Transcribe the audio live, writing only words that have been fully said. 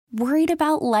Worried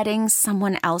about letting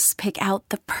someone else pick out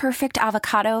the perfect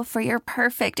avocado for your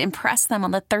perfect impress them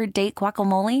on the third date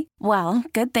guacamole? Well,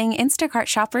 good thing Instacart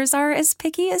shoppers are as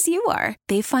picky as you are.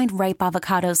 They find ripe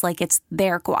avocados like it's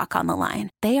their guac on the line.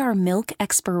 They are milk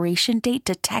expiration date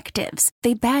detectives.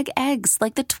 They bag eggs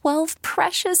like the 12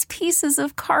 precious pieces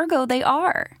of cargo they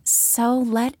are. So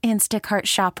let Instacart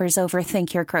shoppers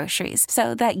overthink your groceries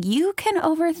so that you can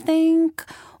overthink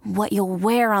what you'll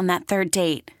wear on that third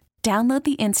date. Download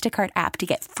the Instacart app to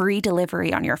get free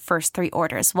delivery on your first 3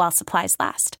 orders while supplies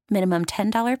last. Minimum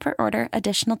 $10 per order.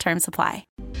 Additional terms apply.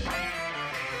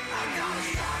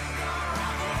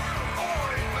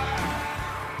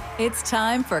 It's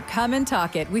time for Come and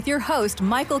Talk It with your host,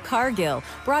 Michael Cargill,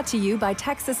 brought to you by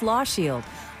Texas Law Shield.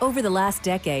 Over the last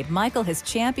decade, Michael has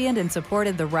championed and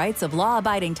supported the rights of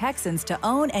law-abiding Texans to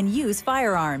own and use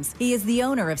firearms. He is the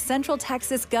owner of Central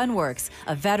Texas Gun Works,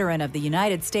 a veteran of the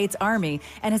United States Army,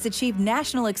 and has achieved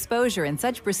national exposure in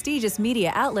such prestigious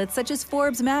media outlets such as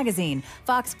Forbes Magazine,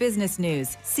 Fox Business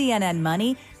News, CNN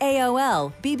Money,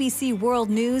 AOL, BBC World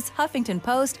News, Huffington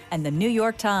Post, and the New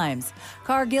York Times.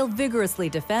 Cargill vigorously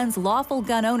defends lawful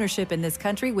gun ownership in this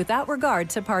country without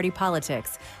regard to party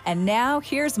politics. And now,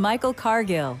 here's Michael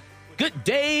Cargill. Good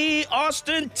day,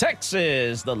 Austin,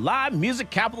 Texas, the live music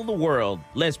capital of the world.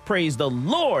 Let's praise the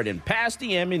Lord and pass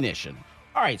the ammunition.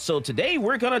 All right, so today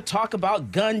we're going to talk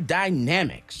about gun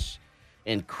dynamics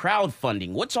and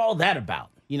crowdfunding. What's all that about?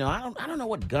 You know, I don't know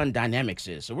what gun dynamics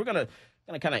is. So we're going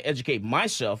to kind of educate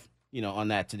myself, on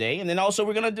that today. And then also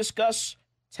we're going to discuss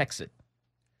Texas.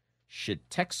 Should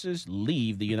Texas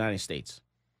leave the United States?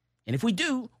 And if we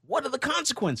do, what are the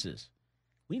consequences?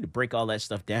 We need to break all that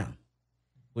stuff down.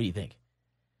 What do you think?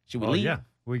 Should we leave? Yeah,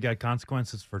 we got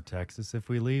consequences for Texas if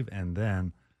we leave. And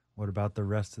then what about the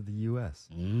rest of the U.S.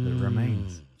 that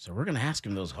remains? So we're going to ask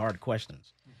him those hard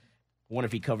questions. I wonder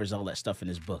if he covers all that stuff in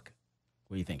his book.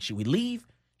 What do you think? Should we leave?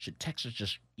 Should Texas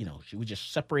just, should we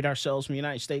just separate ourselves from the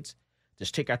United States?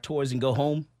 Just take our toys and go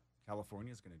home?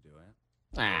 California's going to do it.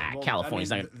 Well, California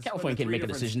can't make a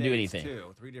decision to do anything.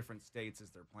 3 different states is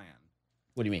their plan.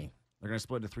 What do you mean? They're going to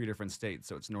split into 3 different states.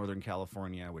 So it's Northern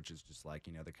California, which is just like,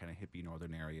 the kind of hippie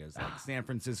northern areas, like San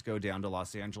Francisco down to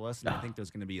Los Angeles. And I think there's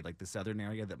going to be like the southern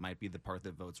area that might be the part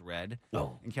that votes red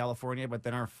in California. But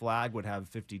then our flag would have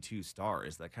 52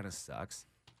 stars. That kind of sucks.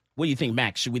 What do you think,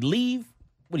 Max? Should we leave?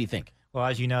 What do you think? Well,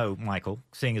 as you know, Michael,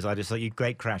 seeing as I just let you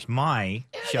gate crash my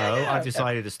show, I've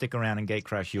decided to stick around and gate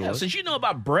crash yours. Yeah, since you know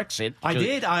about Brexit, I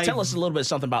did. Tell us a little bit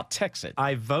something about Texas.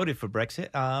 I voted for Brexit,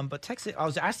 but Texas, I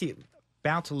was actually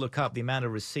about to look up the amount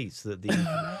of receipts that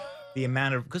the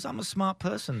amount of, because I'm a smart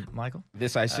person, Michael.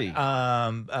 This I see.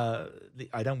 I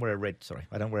don't wear a red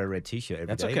T-shirt every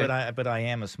That's day, okay. but I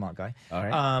am a smart guy. All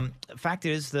right. Fact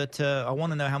is that I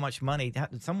want to know how much money,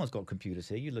 someone's got computers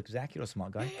here. You look exactly you're a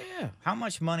smart guy. Yeah. How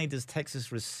much money does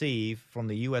Texas receive from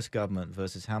the U.S. government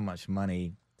versus how much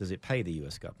money does it pay the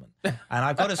U.S. government? And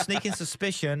I've got a sneaking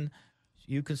suspicion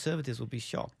you conservatives will be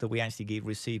shocked that we actually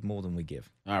receive more than we give.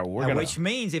 All right, which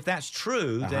means if that's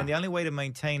true, then the only way to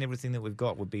maintain everything that we've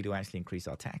got would be to actually increase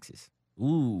our taxes.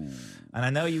 Ooh. And I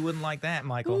know you wouldn't like that,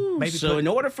 Michael. Ooh, maybe so in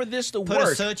order for this to put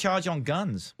work, a surcharge on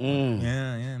guns.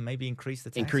 Yeah, maybe increase the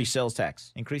tax. Increase sales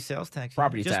tax. Increase sales tax.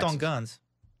 Property just taxes. on guns.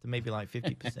 To maybe like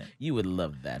 50%. You would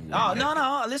love that. Oh,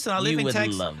 no. Listen, I live in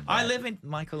Texas.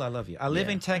 Michael, I love you. I live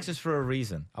in Texas for a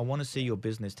reason. I want to see your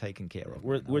business taken care of.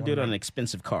 We're doing it on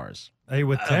expensive cars. Hey,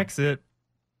 with Texas,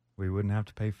 we wouldn't have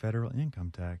to pay federal income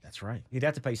tax. That's right. You'd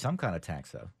have to pay some kind of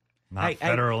tax, though. Not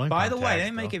federal income By the tax, way, let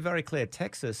me make it very clear.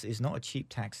 Texas is not a cheap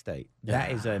tax state.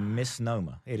 That is a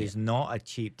misnomer. It is not a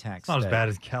cheap tax state. It's not as bad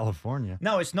as California.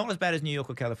 No, it's not as bad as New York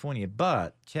or California,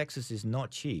 but Texas is not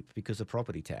cheap because of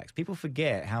property tax. People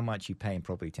forget how much you pay in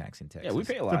property tax in Texas. Yeah, we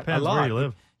pay a lot. Depends where you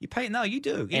live. You pay, no, you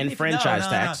do. And franchise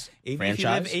tax.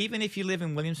 Even if you live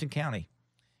in Williamson County,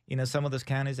 some of those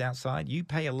counties outside, you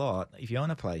pay a lot if you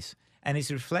own a place. And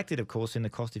it's reflected, of course, in the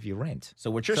cost of your rent.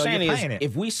 So what you're saying is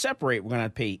if we separate, we're going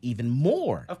to pay even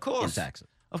more in taxes.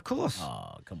 Of course.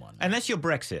 Oh, come on. Man. Unless you're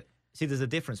Brexit. See, there's a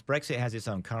difference. Brexit has its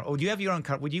own currency. Or do you have your own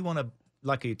currency? Would you want a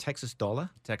Texas dollar?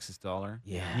 Texas dollar.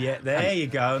 Yeah. Yeah, there you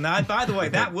go. Now, by the way,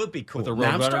 that would be cool. With a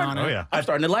red letter on it. Oh, yeah. I'm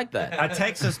starting to like that. A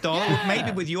Texas dollar,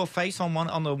 maybe with your face on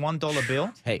the $1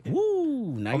 bill. Hey,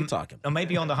 woo, now you're talking. Or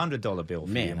maybe on the $100 bill for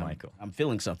you, Man, Michael. I'm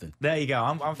feeling something. There you go.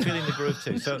 I'm feeling the groove,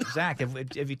 too. So, Zach,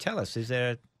 if you tell us, is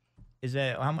there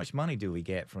how much money do we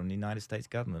get from the United States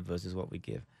government versus what we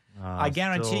give? I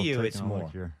guarantee you it's more.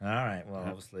 All right. Well,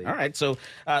 obviously. All right. So,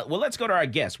 let's go to our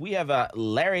guest. We have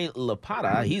Larry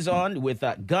Lapata. He's on with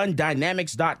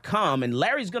GunDynamics.com, and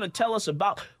Larry's going to tell us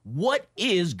about what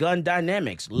is Gun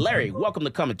Dynamics. Larry, welcome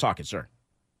to Come and Talk It, sir.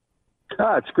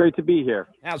 It's great to be here.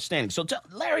 Outstanding. So,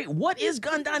 Larry, what is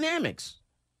Gun Dynamics?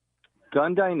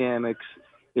 Gun Dynamics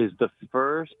is the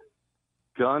first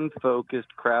gun-focused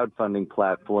crowdfunding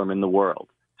platform in the world,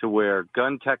 to where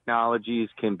gun technologies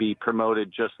can be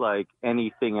promoted just like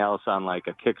anything else on like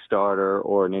a Kickstarter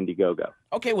or an Indiegogo.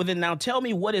 Okay, well then now tell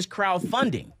me, what is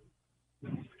crowdfunding?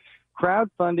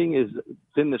 Crowdfunding has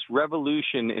been this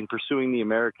revolution in pursuing the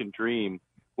American dream,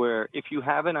 where if you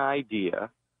have an idea,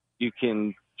 you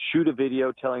can shoot a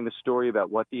video telling the story about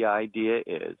what the idea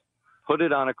is, put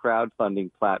it on a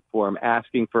crowdfunding platform,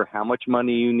 asking for how much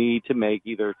money you need to make,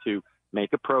 either to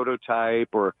make a prototype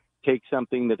or take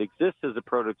something that exists as a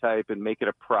prototype and make it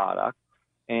a product.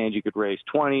 And you could raise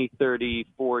 $20, $30,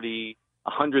 $40,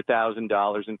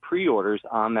 $100,000 in pre-orders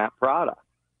on that product.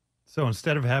 So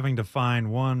instead of having to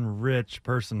find one rich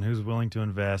person who's willing to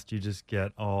invest, you just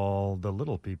get all the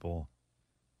little people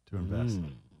to invest.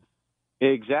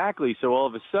 Exactly. So all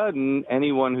of a sudden,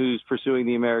 anyone who's pursuing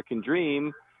the American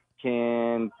dream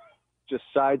can just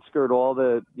side skirt all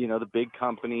the, the big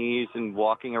companies and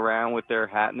walking around with their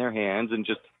hat in their hands and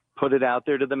just put it out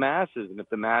there to the masses. And if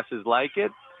the masses like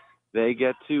it, they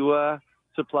get to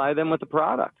supply them with the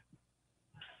product.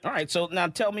 All right. So now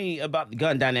tell me about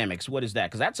Gun Dynamics. What is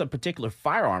that? Because that's a particular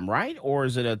firearm, right? Or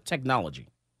is it a technology?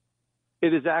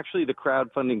 It is actually the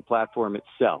crowdfunding platform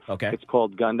itself. Okay. It's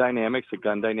called Gun Dynamics at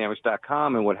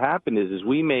gundynamics.com. And what happened is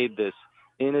we made this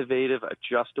innovative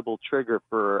adjustable trigger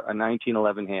for a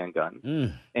 1911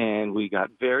 handgun. And we got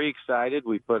very excited.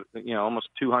 We put, almost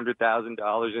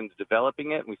 $200,000 into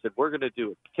developing it. And we said, we're going to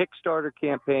do a Kickstarter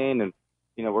campaign, and,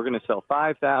 we're going to sell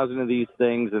 5,000 of these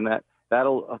things, and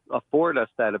that'll afford us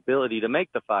that ability to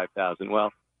make the 5,000.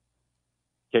 Well,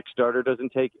 Kickstarter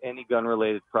doesn't take any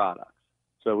gun-related products.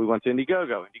 So we went to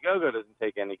Indiegogo. Indiegogo doesn't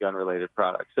take any gun-related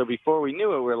products. So before we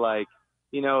knew it, we're like,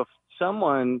 if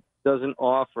someone doesn't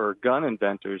offer gun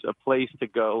inventors a place to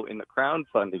go in the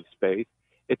crowdfunding space,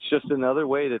 it's just another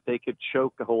way that they could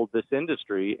choke hold this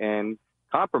industry and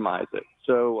compromise it.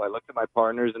 So I looked at my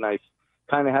partners and I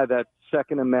kind of had that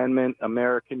Second Amendment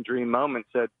American dream moment,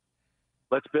 said,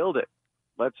 let's build it.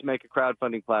 Let's make a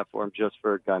crowdfunding platform just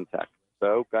for gun tech.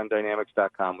 So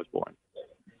gundynamics.com was born.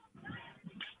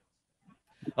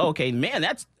 Okay, man,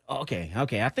 that's okay.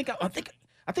 I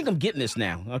think I'm getting this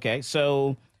now. Okay,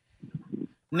 so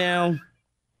now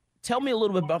tell me a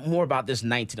little bit more about this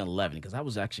 1911, because I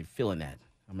was actually feeling that.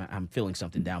 I'm feeling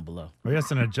something down below. Well, yes,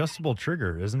 an adjustable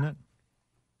trigger, isn't it?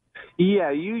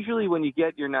 Yeah, usually when you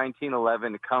get your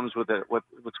 1911, it comes with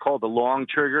what's called a long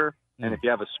trigger. And if you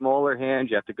have a smaller hand,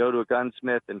 you have to go to a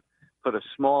gunsmith and put a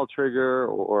small trigger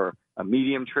or a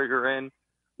medium trigger in.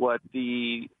 What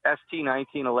the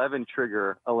ST1911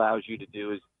 trigger allows you to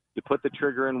do is you put the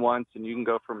trigger in once, and you can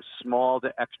go from small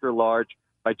to extra large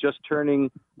by just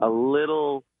turning a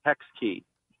little hex key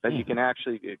that you can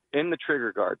actually in the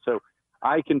trigger guard. So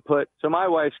my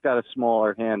wife's got a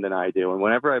smaller hand than I do, and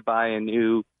whenever I buy a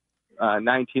new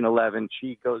 1911,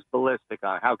 she goes ballistic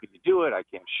on how could you do it? I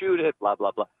can't shoot it, blah,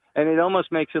 blah, blah. And it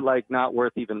almost makes it like not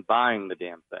worth even buying the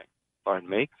damn thing. Pardon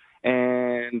me.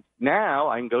 And now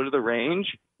I can go to the range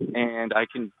and I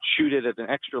can shoot it at an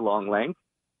extra long length,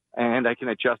 and I can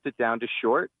adjust it down to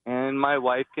short, and my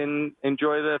wife can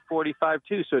enjoy the 45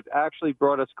 too. So it actually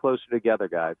brought us closer together,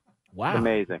 guys. Wow. It's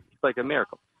amazing. It's like a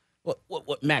miracle.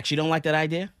 What, Max, you don't like that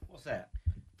idea? What's that?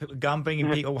 Gun bringing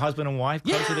people, husband and wife,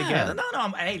 closer together. No,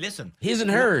 hey, listen. His and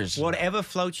hers. Whatever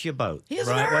floats your boat. His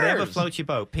and hers. Whatever floats your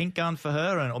boat. Pink gun for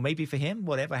her, or maybe for him.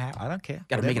 Whatever. I don't care.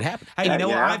 Got to make it happen. Hey, you know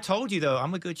what? I've told you though.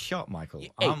 I'm a good shot, Michael.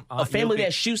 Hey, a family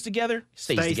that shoots together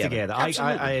stays together.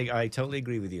 I totally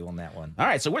agree with you on that one. All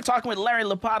right, so we're talking with Larry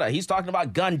Lapata. He's talking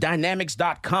about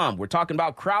gundynamics.com. We're talking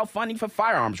about crowdfunding for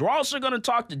firearms. We're also going to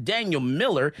talk to Daniel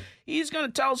Miller. He's going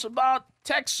to tell us about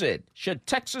Texit. Should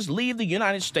Texas leave the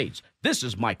United States? This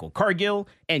is Michael Cargill,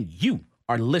 and you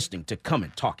are listening to Come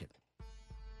and Talk It.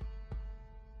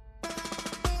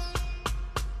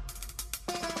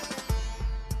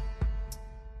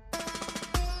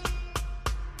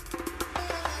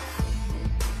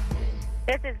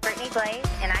 This is Brittany Blaze,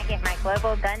 and I get my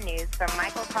global gun news from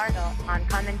Michael Cargill on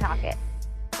Come and Talk It.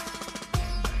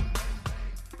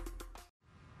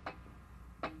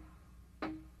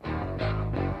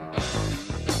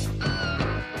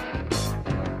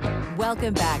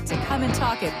 Welcome back to Come and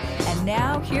Talk It. And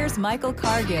now here's Michael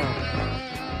Cargill. All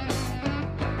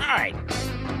right.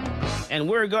 And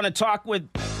we're talking with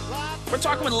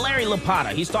Larry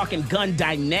Lapata. He's talking Gun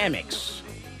Dynamics.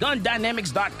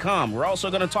 Gundynamics.com. We're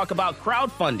also going to talk about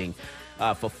crowdfunding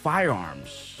for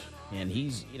firearms. And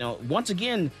he's, once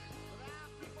again,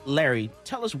 Larry,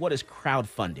 tell us, what is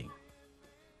crowdfunding?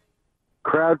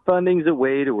 Crowdfunding is a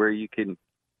way to where you can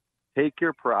take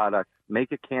your product,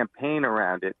 make a campaign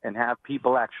around it, and have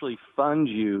people actually fund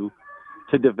you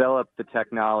to develop the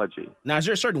technology. Now, is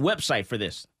there a certain website for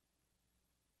this?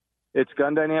 It's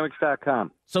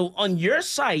gundynamics.com. So on your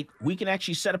site, we can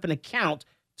actually set up an account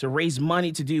to raise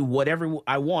money to do whatever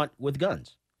I want with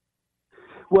guns.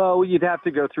 Well, you'd have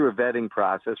to go through a vetting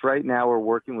process. Right now, we're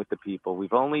working with the people.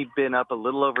 We've only been up a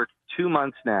little over 2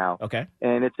 months now. Okay.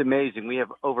 And it's amazing. We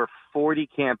have over 40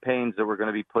 campaigns that we're going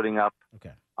to be putting up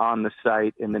on the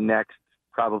site in the next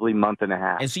probably month and a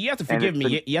half. And so you have to forgive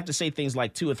me. You have to say things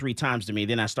like 2 or 3 times to me,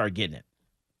 then I start getting it.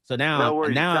 So now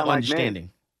I'm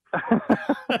understanding.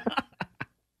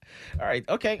 All right.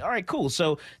 Okay. All right. Cool.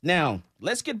 So now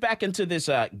let's get back into this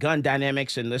gun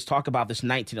dynamics and let's talk about this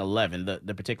 1911,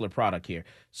 the particular product here.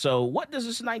 So what does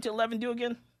this 1911 do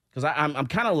again? Because I'm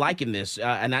kind of liking this,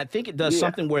 and I think it does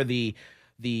something where the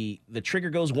trigger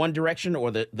goes one direction, or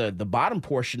the bottom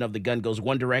portion of the gun goes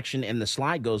one direction, and the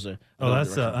slide goes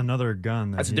that's another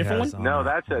gun. That's a different one. No,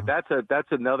 that's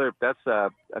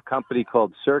a company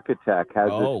called Circutech has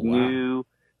this new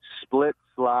split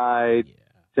slide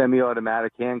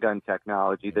semi-automatic handgun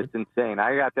technology that's insane.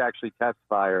 I got to actually test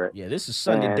fire it. Yeah, this is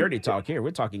Sunday Dirty Talk here.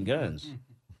 We're talking guns.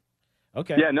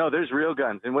 Okay. Yeah, no, there's real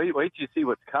guns. And wait till you see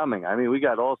what's coming. I mean, we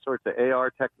got all sorts of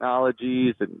AR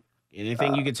technologies and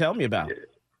anything you can tell me about.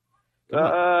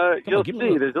 You'll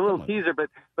see. There's a little teaser, but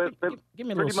give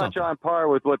me a pretty much something. on par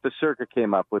with what the Circa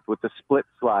came up with the split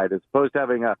slide. As opposed to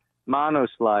having a mono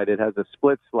slide, it has a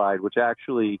split slide, which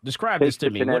actually describe takes this to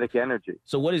the me. Kinetic energy.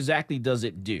 So what exactly does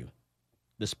it do?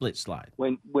 The split slide.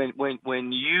 When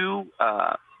you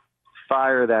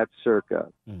fire that Circa,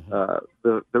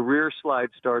 the rear slide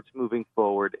starts moving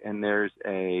forward, and there's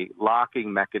a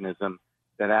locking mechanism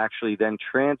that actually then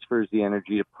transfers the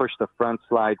energy to push the front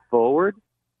slide forward.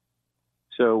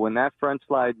 So when that front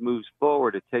slide moves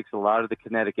forward, it takes a lot of the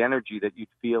kinetic energy that you'd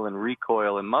feel in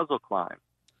recoil and muzzle climb.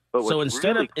 But so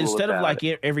instead really of like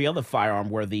every other firearm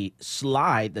where the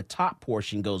slide, the top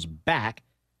portion goes back,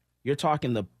 you're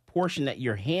talking the portion that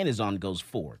your hand is on goes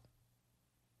forward.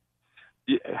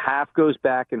 Half goes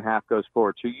back and half goes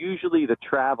forward. So usually the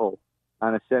travel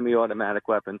on a semi-automatic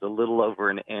weapon is a little over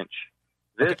an inch.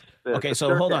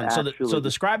 So hold on. So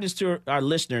describe this to our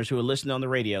listeners who are listening on the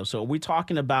radio. So are we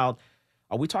talking about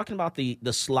the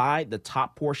slide, the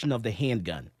top portion of the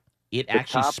handgun? It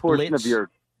actually top splits. Portion of your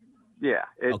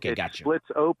it gotcha. splits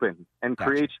open and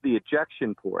creates the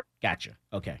ejection port. Gotcha.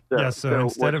 Okay. So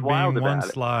instead of being one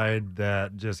slide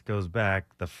that just goes back,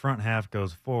 the front half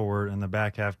goes forward and the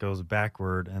back half goes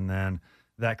backward, and then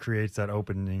that creates that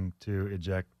opening to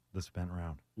eject the spent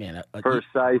round. Man,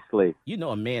 precisely.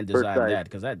 A man designed that,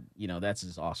 because that's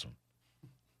just awesome.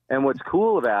 And what's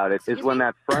cool about it is when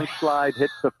that front slide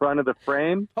hits the front of the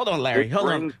frame. Hold on, Larry. Hold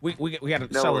on. We got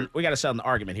to sell an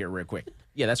argument here real quick.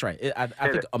 Yeah, that's right. I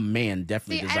think a man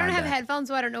definitely designed that. I don't have headphones,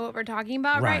 so I don't know what we're talking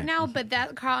about right now. But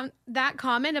that comment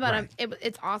about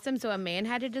it's awesome. So a man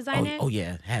had to design it. Oh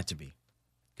yeah, it had to be,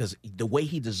 because the way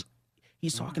he's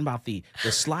talking about the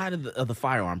slide of the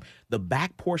firearm. The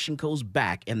back portion goes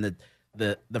back, and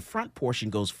the front portion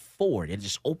goes forward. It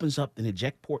just opens up an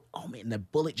eject port. Oh man, the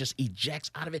bullet just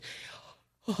ejects out of it.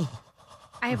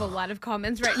 I have a lot of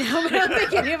comments right now, but I don't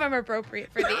think any of them are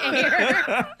appropriate for the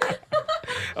air.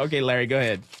 Okay, Larry, go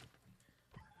ahead.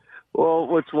 Well,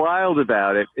 what's wild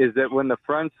about it is that when the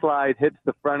front slide hits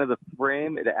the front of the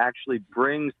frame, it actually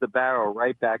brings the barrel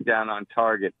right back down on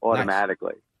target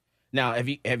automatically. Nice. Now,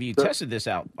 have you tested this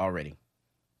out already?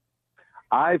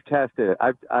 I've tested it.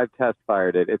 I've test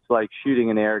fired it. It's like shooting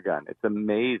an air gun. It's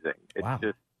amazing.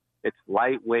 It's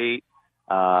lightweight.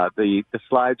 The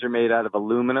slides are made out of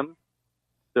aluminum.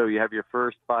 So you have your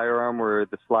first firearm where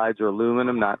the slides are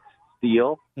aluminum, not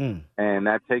steel, and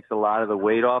that takes a lot of the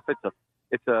weight off it.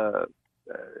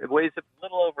 It weighs a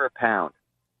little over a pound.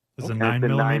 It's a 9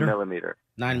 millimeter? 9 millimeter.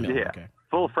 9 millimeter. Yeah. Okay.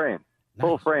 Full frame. Nice.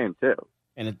 Full frame too.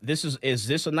 And is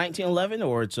this a 1911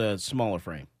 or it's a smaller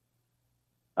frame?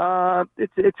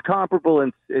 It's comparable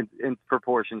in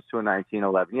proportions to a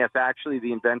 1911. Yes, actually,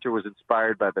 the inventor was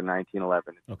inspired by the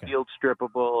 1911. It's field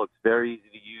strippable. It's very easy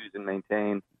to use and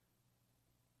maintain.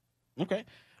 Okay.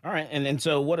 All right. And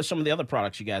so what are some of the other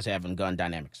products you guys have in Gun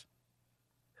Dynamics?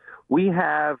 We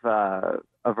have a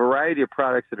variety of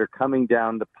products that are coming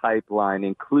down the pipeline,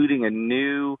 including a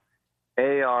new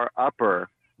AR upper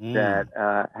that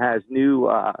has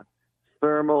new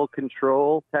thermal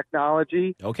control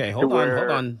technology. Okay, hold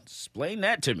on. Explain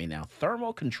that to me now.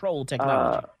 Thermal control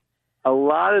technology. A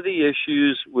lot of the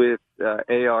issues with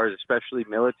ARs, especially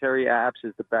military apps,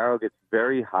 is the barrel gets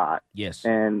very hot. Yes.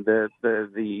 And the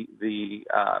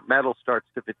metal starts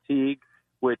to fatigue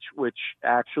which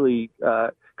actually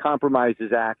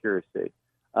compromises accuracy.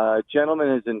 A gentleman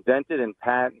has invented and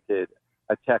patented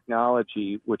a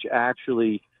technology which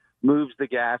actually moves the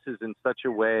gases in such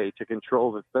a way to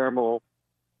control the thermal,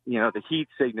 the heat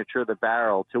signature of the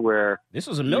barrel to where this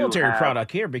is a military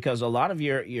product here, because a lot of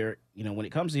your when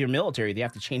it comes to your military, they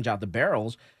have to change out the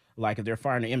barrels, like if they're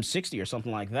firing an M60 or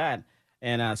something like that.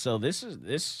 And so this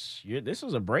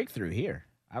is a breakthrough here.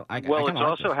 It's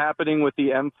also happening with the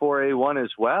M4A1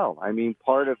 as well. I mean,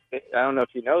 I don't know if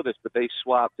you know this, but they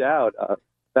swapped out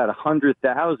about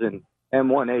 100,000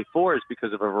 M1A4s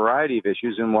because of a variety of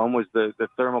issues, and one was the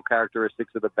thermal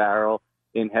characteristics of the barrel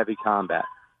in heavy combat.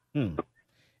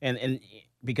 And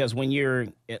because when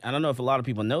I don't know if a lot of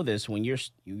people know this, when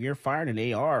you're firing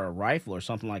an AR or a rifle or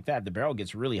something like that, the barrel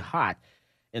gets really hot,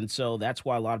 and so that's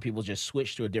why a lot of people just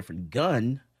switch to a different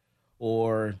gun,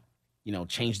 or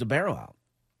change the barrel out,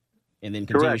 and then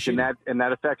continue shooting. And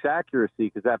that affects accuracy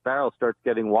because that barrel starts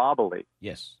getting wobbly.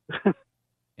 Yes.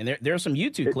 And there are some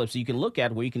YouTube clips that you can look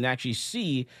at where you can actually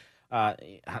see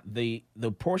the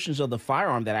portions of the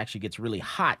firearm that actually gets really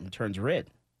hot and turns red.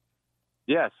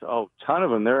 Yes, ton of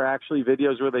them. There are actually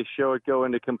videos where they show it go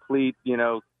into complete,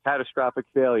 catastrophic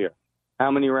failure.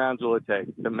 How many rounds will it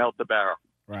take to melt the barrel?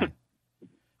 Right.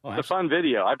 It's a fun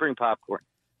video. I bring popcorn.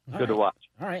 Good to watch.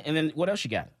 All right, and then what else you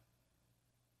got?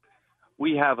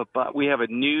 We have a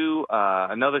new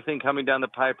another thing coming down the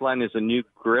pipeline is a new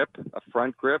grip, a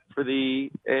front grip for the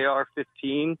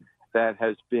AR-15 that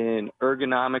has been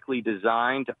ergonomically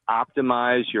designed to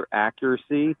optimize your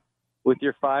accuracy with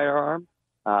your firearm.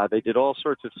 They did all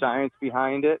sorts of science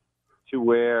behind it to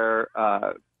where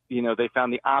they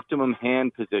found the optimum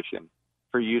hand position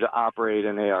for you to operate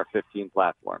an AR-15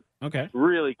 platform. Okay,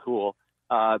 really cool.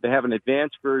 They have an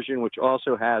advanced version which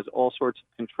also has all sorts of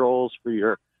controls for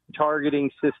your targeting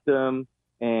system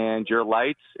and your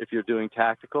lights if you're doing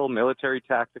military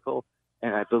tactical.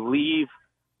 And I believe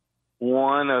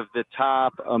one of the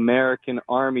top American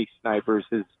Army snipers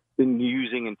has been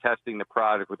using and testing the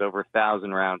product with over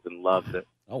 1,000 rounds and loves it.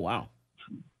 Oh, wow.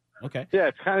 Okay. Yeah,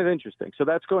 it's kind of interesting. So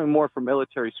that's going more for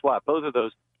military SWAT. Both of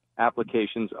those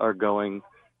applications are going,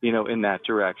 in that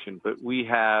direction. But we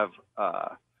have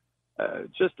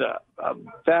just a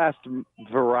vast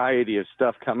variety of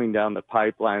stuff coming down the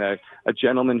pipeline. A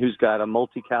gentleman who's got a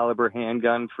multi-caliber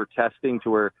handgun for testing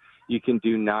to where you can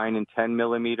do 9 and 10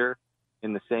 millimeter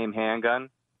in the same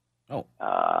handgun. Oh.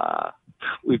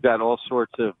 We've got all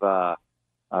sorts of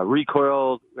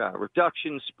recoil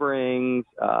reduction springs,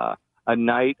 a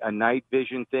night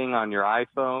vision thing on your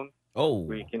iPhone. Oh.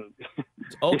 Where you can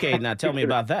okay, now tell me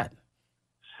about that.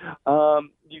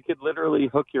 You could literally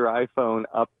hook your iPhone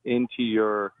up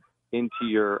onto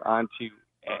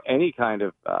any kind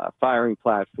of firing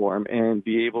platform and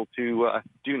be able to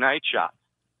do night shots.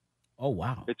 Oh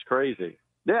wow, it's crazy.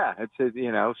 Yeah,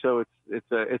 so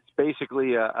it's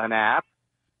basically an app,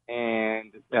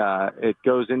 and it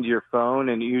goes into your phone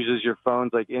and uses your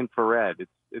phone's like infrared.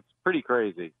 It's pretty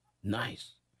crazy.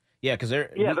 Nice. Yeah, because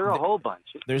there are a whole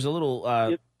bunch. There's a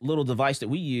little device that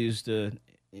we use to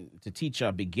teach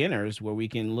beginners where we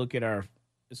can look at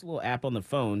it's a little app on the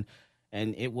phone,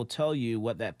 and it will tell you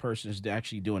what that person is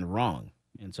actually doing wrong.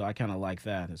 And so I kind of like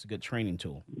that. It's a good training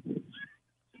tool.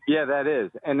 Yeah, that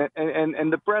is. And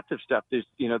the breadth of stuff. There's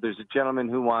a gentleman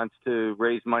who wants to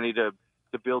raise money to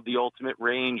build the ultimate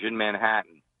range in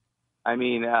Manhattan. I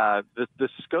mean, the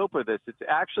scope of this, it's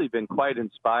actually been quite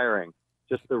inspiring,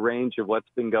 just the range of what's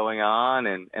been going on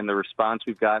and the response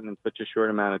we've gotten in such a short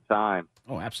amount of time.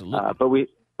 Oh, absolutely.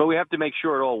 But we have to make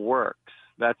sure it all works.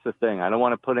 That's the thing. I don't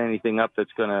want to put anything up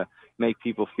that's going to make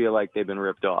people feel like they've been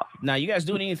ripped off. Now, you guys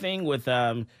doing anything with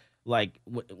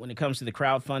when it comes to the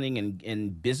crowdfunding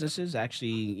and businesses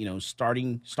actually,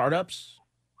 starting startups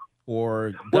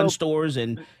or gun stores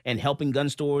and helping gun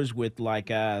stores with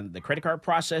the credit card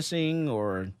processing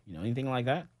or, anything like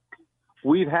that?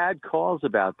 We've had calls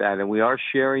about that, and we are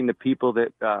sharing the people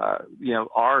that,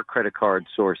 are credit card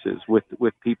sources with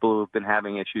people who've been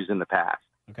having issues in the past.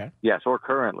 Okay. Yes, or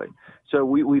currently. So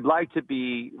we'd like to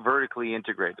be vertically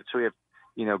integrated. So we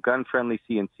have, gun-friendly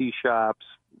CNC shops,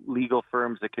 legal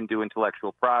firms that can do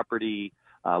intellectual property,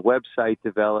 website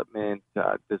development,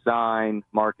 design,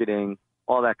 marketing,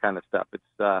 all that kind of stuff.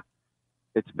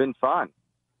 It's been fun.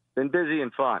 Been busy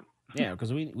and fun. Yeah,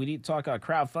 because we need to talk about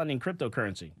crowdfunding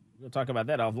cryptocurrency. We'll talk about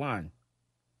that offline.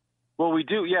 Well, we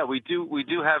do. Yeah, we do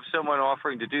have someone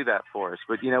offering to do that for us,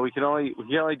 but we can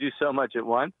only do so much at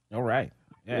once. All right.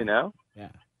 Yeah. Yeah.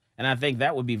 And I think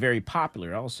that would be very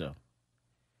popular also.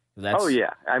 Oh,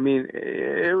 yeah. I mean,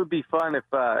 it would be fun if,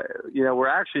 we're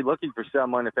actually looking for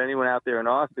someone. If anyone out there in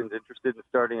Austin is interested in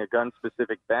starting a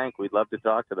gun-specific bank, we'd love to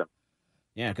talk to them.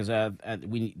 Yeah, because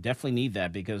we definitely need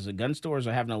that because the gun stores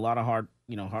are having a lot of a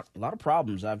lot of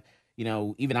problems.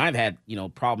 Even I've had,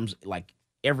 problems like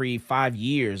every 5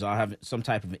 years I'll have some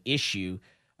type of issue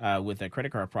with a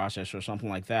credit card processor or something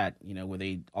like that, where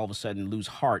they all of a sudden lose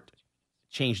heart,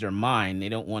 change their mind. They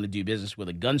don't want to do business with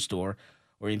a gun store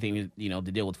or anything, to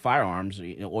deal with firearms,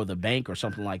 or the bank or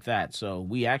something like that. So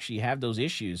we actually have those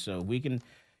issues. So we can,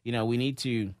 we need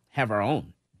to have our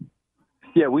own.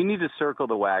 Yeah, we need to circle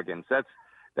the wagons. That's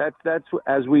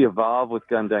as we evolve with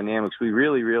Gun Dynamics, we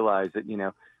really realize that,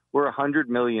 we're 100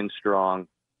 million strong,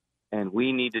 and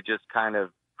we need to just kind of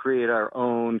create our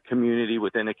own community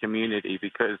within a community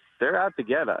because they're out to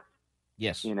get us.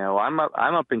 Yes. I'm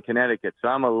up in Connecticut, so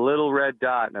I'm a little red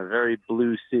dot in a very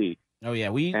blue sea. Oh yeah,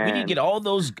 we need to get all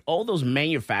those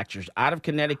manufacturers out of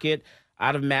Connecticut,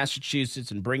 out of Massachusetts,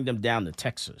 and bring them down to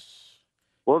Texas.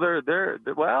 Well, they're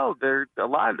a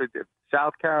lot of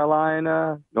South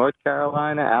Carolina, North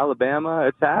Carolina, Alabama.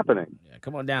 It's happening. Yeah,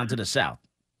 come on down to the South.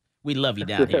 We love you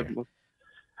down here.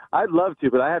 I'd love to,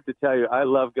 but I have to tell you, I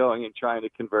love going and trying to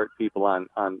convert people on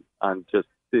just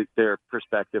their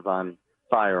perspective on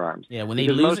firearms. Yeah, when they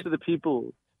because lose most it, of the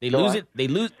people they lose it. They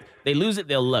lose it.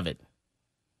 They'll love it.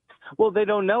 Well, they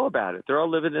don't know about it. They're all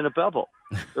living in a bubble.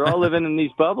 They're all living in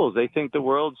these bubbles. They think the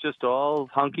world's just all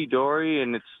hunky dory,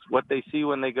 and it's what they see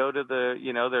when they go to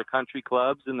their country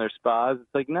clubs and their spas. It's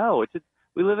like, no,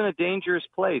 we live in a dangerous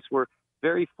place. We're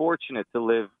very fortunate to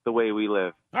live the way we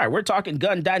live. All right, we're talking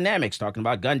Gun Dynamics, talking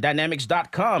about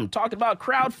GunDynamics.com, talking about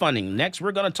crowdfunding. Next,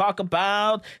 we're going to talk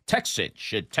about Texas.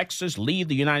 Should Texas leave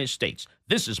the United States?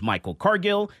 This is Michael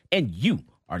Cargill, and you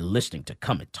are listening to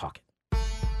Come and Talk It.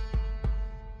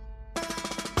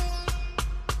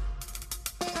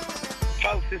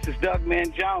 Folks, this is Doug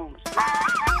Man Jones.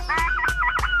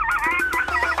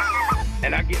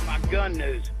 And I get my gun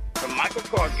news from Michael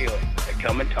Cargill at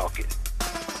Come and Talk It.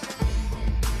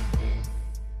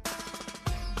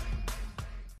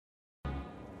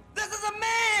 This is a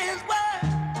man's world.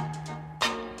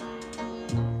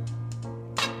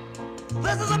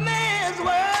 This is a man's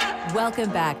world. Welcome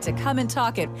back to Come and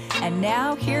Talk It. And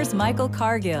now here's Michael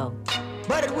Cargill.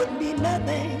 But it wouldn't be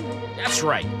nothing. That's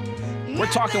right. We're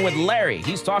talking with Larry.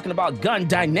 He's talking about Gun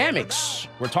Dynamics.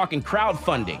 We're talking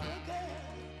crowdfunding.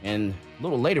 And a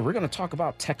little later, we're going to talk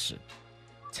about Texas.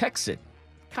 Texas,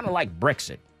 kind of like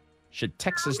Brexit. Should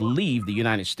Texas leave the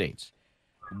United States?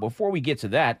 Before we get to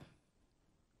that,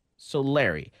 so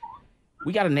Larry,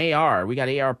 we got an AR. We got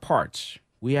AR parts.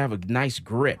 We have a nice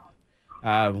grip.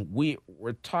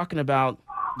 We're talking about,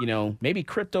 maybe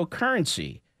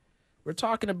cryptocurrency. We're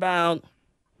talking about,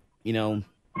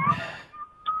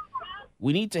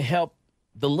 we need to help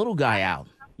the little guy out.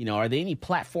 Are there any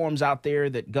platforms out there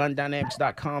that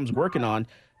GunDynamics.com is working on to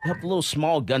help the little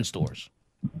small gun stores?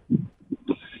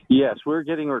 Yes, we're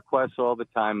getting requests all the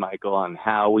time, Michael, on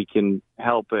how we can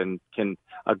help and can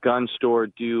a gun store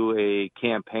do a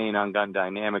campaign on Gun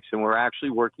Dynamics. And we're actually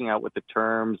working out what the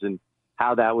terms and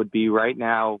how that would be right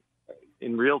now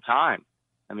in real time.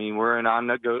 I mean, we're in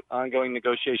ongoing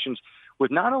negotiations with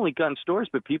not only gun stores,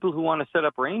 but people who want to set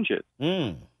up ranges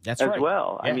that's as right.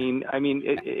 well. Yeah. I mean,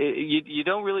 you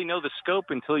don't really know the scope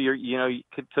until you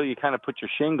kind of put your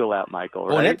shingle out, Michael.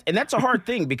 Right? Well, and that's a hard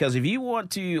thing because if you want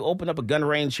to open up a gun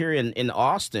range here in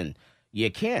Austin,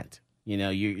 you can't.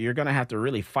 You're going to have to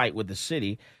really fight with the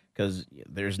city because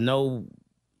there's no.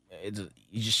 It's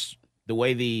just the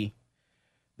way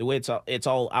it's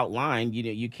all outlined.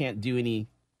 You can't do any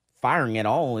firing at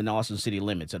all in Austin city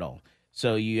limits at all.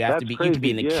 So you have to be. Crazy. You can be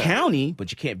in the county,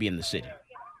 but you can't be in the city.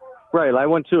 Right. I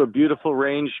went to a beautiful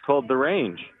range called The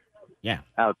Range. Yeah.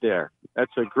 Out there.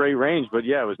 That's a great range, but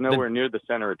yeah, it was nowhere near the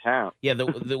center of town. Yeah.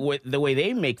 The way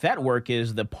they make that work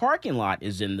is the parking lot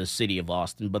is in the city of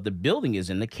Austin, but the building is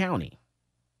in the county.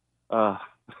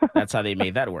 That's how they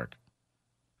made that work.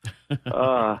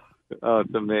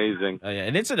 It's amazing. Yeah,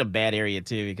 and it's in a bad area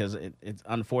too because it's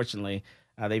unfortunately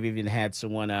they've even had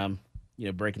someone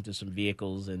break into some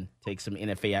vehicles and take some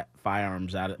NFA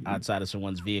firearms outside of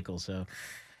someone's vehicle. So,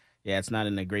 yeah, it's not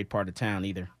in a great part of town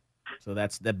either. So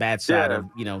that's the bad side of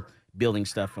building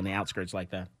stuff on the outskirts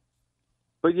like that.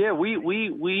 But yeah, we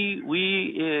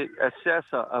assess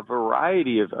a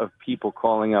variety of people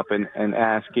calling up and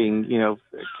asking,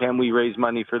 can we raise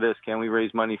money for this? Can we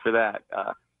raise money for that?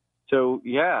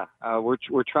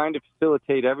 We're trying to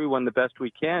facilitate everyone the best we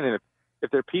can, and if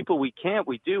there are people we can't,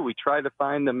 we try to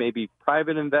find them maybe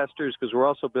private investors because we're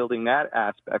also building that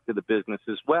aspect of the business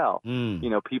as well.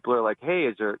 People are like, hey,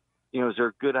 is there is there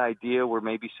a good idea where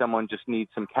maybe someone just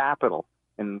needs some capital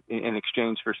in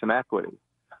exchange for some equity?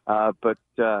 But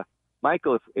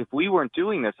Michael, if we weren't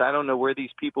doing this, I don't know where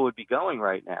these people would be going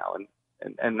right now.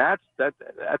 And that's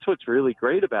what's really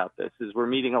great about this is we're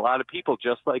meeting a lot of people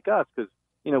just like us because,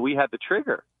 we had the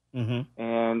trigger. Mm-hmm.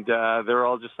 And they're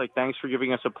all just like, thanks for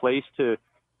giving us a place to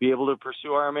be able to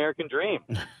pursue our American dream.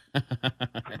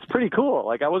 It's pretty cool.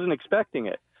 Like I wasn't expecting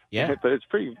it. Yeah. But it's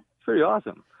pretty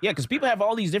awesome. Yeah, because people have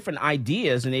all these different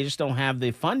ideas and they just don't have the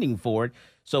funding for it.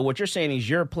 So what you're saying is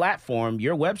your platform,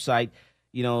 your website,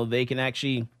 they can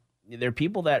actually, there are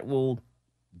people that will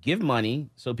give money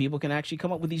so people can actually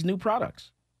come up with these new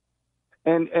products.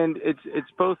 And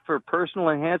it's both for personal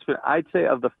enhancement. I'd say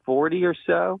of the 40 or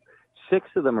so, 6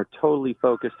 of them are totally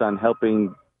focused on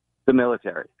helping the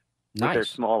military. Nice. With their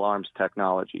small arms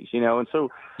technologies, and so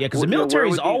because the military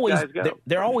is always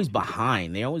they're always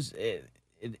behind. They always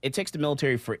it takes the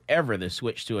military forever to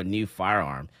switch to a new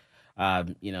firearm.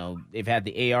 They've had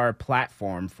the AR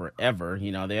platform forever.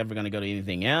 They're ever going to go to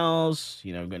anything else?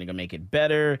 Going to go make it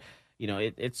better.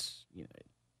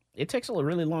 It takes a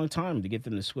really long time to get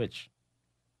them to switch.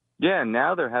 Yeah, and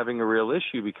now they're having a real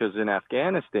issue because in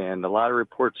Afghanistan, a lot of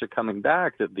reports are coming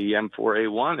back that the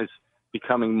M4A1 is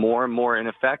becoming more and more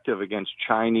ineffective against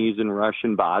Chinese and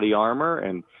Russian body armor,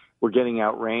 and we're getting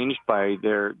outranged by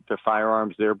the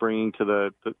firearms they're bringing to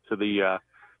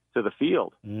the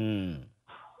field. Mm.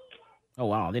 Oh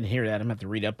wow, I didn't hear that. I'm gonna have to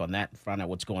read up on that and find out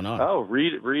what's going on. Oh,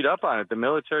 read up on it. The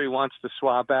military wants to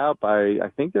swap out by, I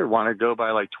think they want to go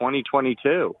by like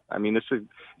 2022. I mean, it's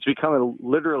becoming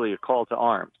literally a call to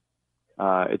arms.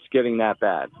 It's getting that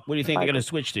bad. What do you think they're going to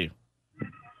switch to?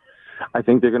 I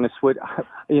think they're going to switch.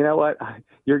 You know what?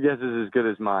 Your guess is as good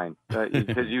as mine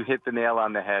because you hit the nail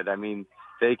on the head. I mean,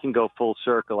 they can go full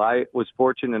circle. I was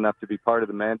fortunate enough to be part of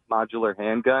the modular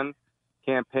handgun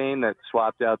campaign that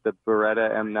swapped out the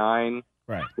Beretta M9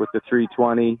 with the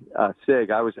 320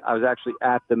 SIG. I was actually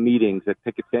at the meetings at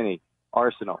Picatinny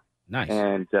Arsenal. Nice.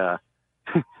 And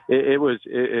it was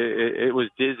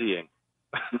dizzying.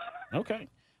 Okay.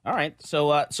 All right.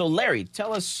 So Larry,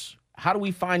 tell us, how do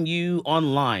we find you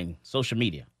online, social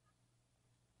media?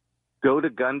 Go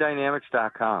to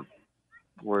gundynamics.com.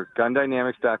 We're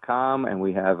gundynamics.com, and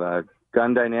we have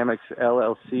Gun Dynamics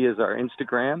LLC as our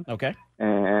Instagram. Okay.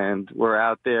 And we're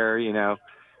out there,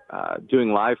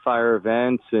 doing live fire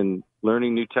events and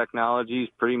learning new technologies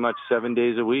pretty much 7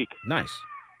 days a week. Nice.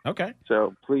 Okay.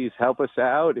 So please help us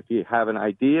out. If you have an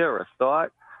idea or a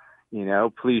thought,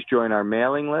 please join our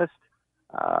mailing list.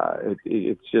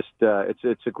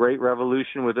 It's a great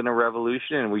revolution within a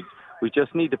revolution, and we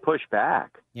just need to push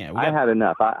back. Yeah, I had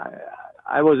enough.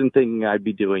 I wasn't thinking I'd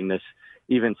be doing this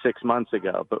even 6 months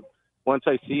ago, but once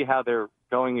I see how they're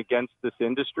going against this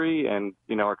industry and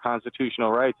our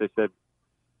constitutional rights, I said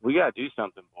we got to do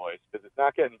something, boys, because it's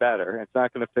not getting better. It's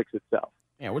not going to fix itself.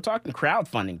 Yeah, we're talking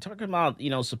crowdfunding, talking about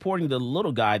supporting the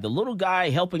little guy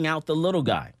helping out the little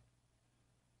guy.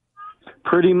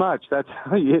 Pretty much. That's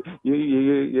how you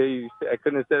I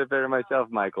couldn't have said it better myself,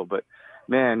 Michael. But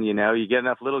man, you get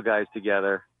enough little guys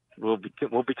together, we'll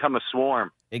become a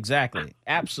swarm. Exactly.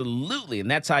 Absolutely. And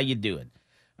that's how you do it.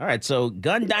 All right. So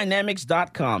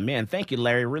gundynamics.com. Man, thank you,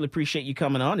 Larry. Really appreciate you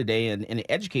coming on today and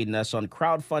educating us on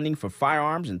crowdfunding for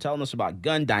firearms and telling us about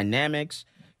Gun Dynamics,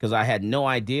 because I had no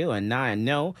idea and now I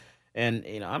know. And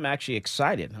I'm actually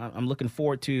excited. I'm looking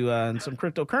forward to some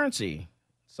cryptocurrency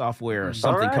software or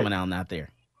something coming out there.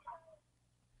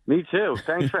 Me too.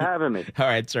 Thanks for having me. All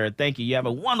right, sir. Thank you. You have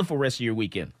a wonderful rest of your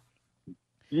weekend.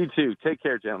 You too. Take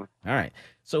care, gentlemen. All right.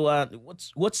 So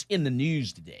what's in the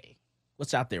news today?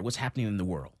 What's out there? What's happening in the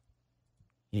world?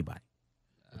 Anybody?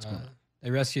 What's going on?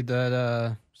 They rescued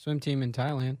that swim team in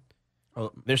Thailand.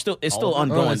 Oh, it's still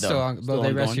ongoing, though. But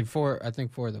they rescued four of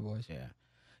the boys. Yeah.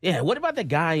 Yeah, what about the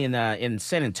guy in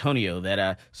San Antonio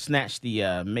that snatched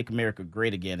the "Make America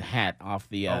Great Again" hat off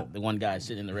the one guy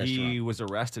sitting in the restaurant? He was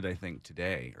arrested, I think,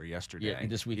 today or yesterday. Yeah,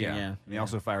 this weekend, yeah. And they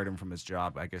also fired him from his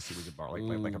job. I guess he was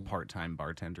like a part-time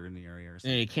bartender in the area or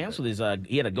something. And he canceled his.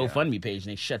 He had a GoFundMe page,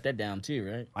 and they shut that down too,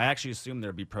 right? I actually assumed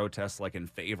there'd be protests in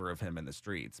favor of him in the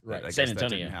streets, but I guess San that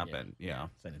Antonio, didn't happen. Yeah.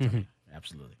 San Antonio,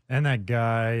 absolutely. And that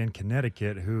guy in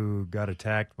Connecticut who got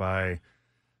attacked by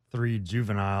 3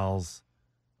 juveniles.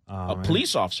 A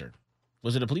police officer.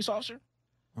 Was it a police officer?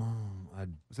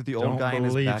 Was it the old guy in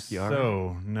his backyard?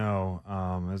 So no,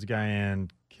 there's a guy in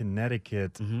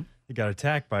Connecticut. Mm-hmm. He got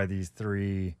attacked by these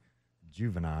 3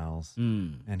 juveniles,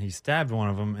 and he stabbed one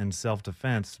of them in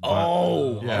self-defense.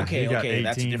 Okay, he got 18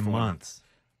 that's a different months.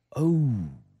 One. Oh,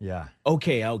 yeah.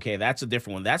 Okay, that's a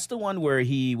different one. That's the one where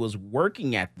he was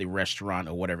working at the restaurant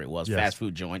or whatever it was, fast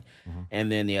food joint,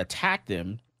 and then they attacked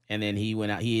him. And then he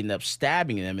went out. He ended up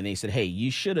stabbing them, and they said, "Hey, you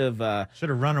should have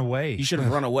run away. You should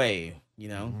have run away. You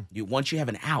know, once you have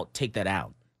an out, take that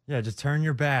out." Yeah, just turn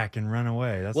your back and run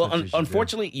away. That's what you should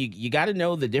unfortunately, you got to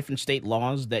know the different state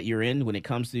laws that you're in when it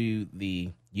comes to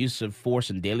the use of force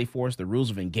and deadly force, the rules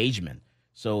of engagement.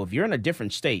 So if you're in a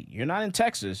different state, you're not in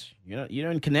Texas,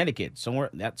 you're in Connecticut, somewhere.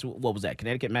 What was that?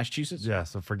 Connecticut, Massachusetts? Yeah,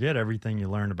 so forget everything you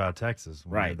learned about Texas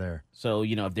when you're there. So,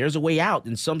 if there's a way out,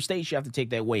 in some states you have to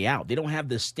take that way out. They don't have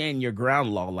the stand your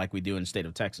ground law like we do in the state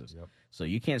of Texas. Yep. So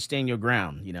you can't stand your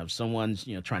ground. If someone's,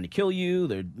 trying to kill you,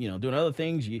 they're, doing other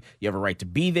things, you have a right to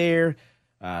be there.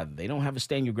 They don't have a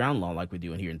stand your ground law like we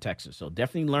do here in Texas. So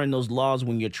definitely learn those laws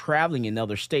when you're traveling in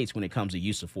other states when it comes to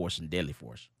use of force and deadly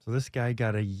force. So this guy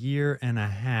got a 1.5 year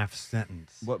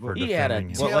sentence for he defending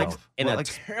himself. a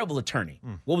terrible attorney.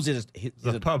 What was his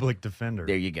a public defender.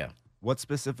 There you go. What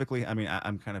specifically? I mean,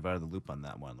 I'm kind of out of the loop on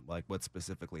that one. Like, what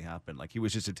specifically happened? Like, he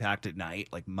was just attacked at night,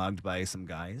 like mugged by some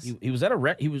guys. He was at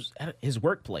his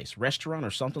workplace, restaurant or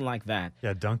something like that.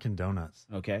 Yeah, Dunkin' Donuts.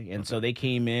 Okay, and so they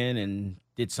came in and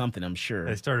did something. I'm sure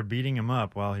they started beating him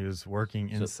up while he was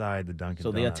working inside the Dunkin' Donuts.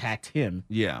 So they attacked him.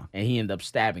 Yeah, and he ended up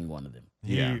stabbing one of them.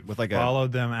 He with like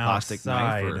followed them plastic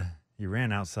outside. knife He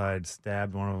ran outside,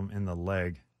 stabbed one of them in the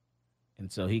leg,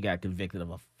 and so he got convicted of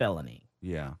a felony.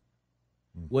 Yeah.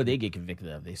 What did they get convicted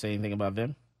of? They say anything about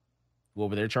them? What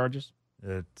were their charges?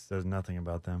 It says nothing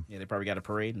about them. Yeah, they probably got a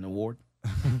parade and award.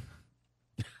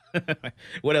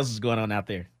 What else is going on out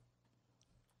there?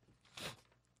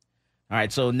 All right,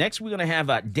 so next we're going to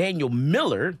have Daniel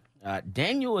Miller.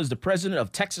 Daniel is the president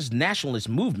of Texas Nationalist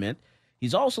Movement.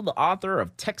 He's also the author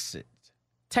of Texit.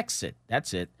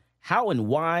 That's it. How and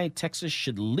why Texas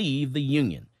should leave the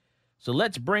Union. So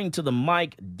let's bring to the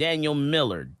mic Daniel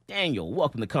Miller. Daniel,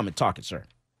 welcome to Come and Talk It, sir.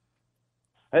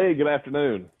 Hey, good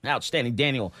afternoon. Outstanding,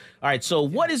 Daniel. All right, so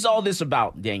what is all this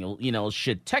about, Daniel?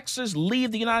 Should Texas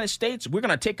leave the United States? We're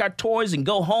going to take our toys and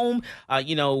go home. Are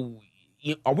we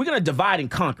going to divide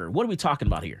and conquer? What are we talking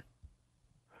about here?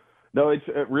 No, it's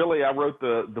really, I wrote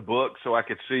the book so I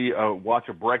could watch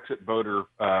a Brexit voter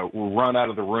run out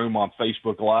of the room on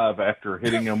Facebook Live after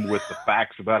hitting him with the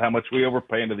facts about how much we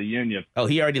overpay into the union. Oh,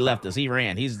 he already left us. He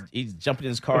ran. He's jumping in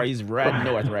his car. He's riding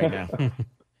north right now.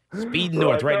 Speeding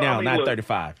north right now,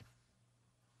 935.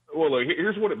 Well, look,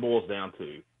 here's what it boils down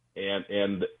to.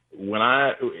 And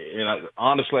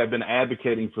honestly, I've been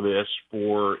advocating for this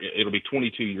it'll be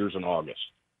 22 years in August.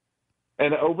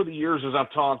 And over the years, as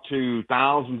I've talked to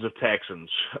thousands of Texans,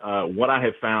 what I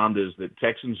have found is that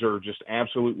Texans are just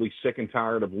absolutely sick and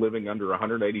tired of living under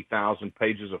 180,000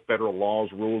 pages of federal laws,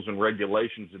 rules, and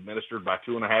regulations administered by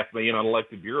 2.5 million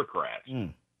unelected bureaucrats.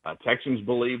 Texans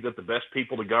believe that the best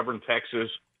people to govern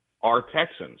Texas are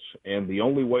Texans, and the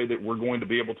only way that we're going to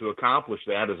be able to accomplish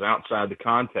that is outside the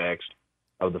context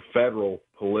of the federal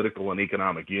political and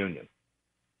economic union.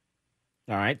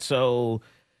 All right, so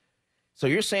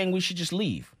you're saying we should just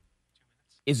leave?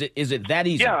 Is it that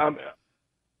easy? Yeah.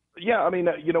 I mean,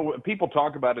 people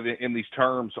talk about it in these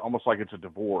terms almost like it's a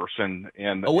divorce, and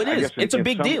it is. It's a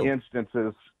big deal. In some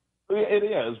instances, it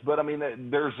is. But I mean,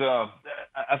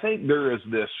 I think there is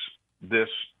this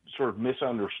sort of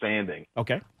misunderstanding.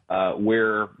 Okay.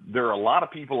 Where there are a lot of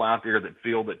people out there that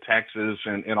feel that Texas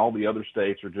and all the other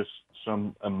states are just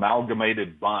some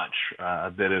amalgamated bunch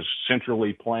that is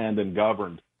centrally planned and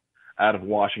governed out of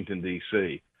Washington,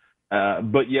 D.C.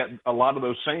 But yet a lot of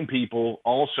those same people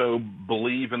also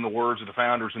believe in the words of the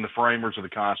founders and the framers of the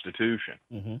Constitution.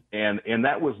 Mm-hmm. And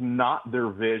that was not their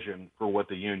vision for what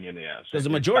the Union is. Because the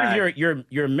majority of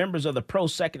your members of the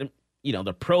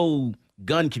the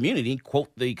pro-gun community quote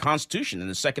the Constitution and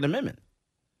the Second Amendment.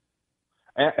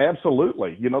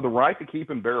 Absolutely. The right to keep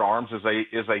and bear arms is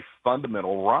a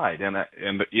fundamental right. And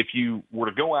if you were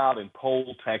to go out and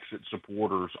poll Texas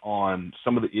supporters on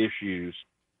some of the issues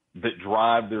that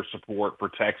drive their support for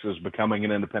Texas becoming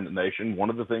an independent nation, one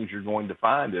of the things you're going to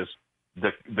find is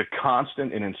the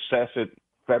constant and incessant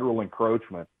federal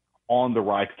encroachment on the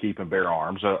right to keep and bear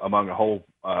arms, among a whole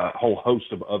host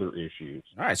of other issues.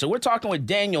 All right, so we're talking with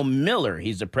Daniel Miller.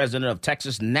 He's the president of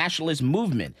Texas Nationalist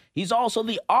Movement. He's also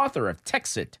the author of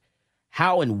Texit,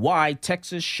 How and Why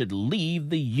Texas Should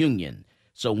Leave the Union.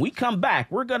 So when we come back,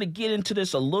 we're going to get into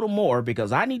this a little more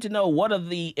because I need to know what are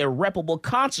the irreparable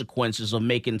consequences of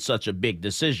making such a big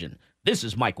decision. This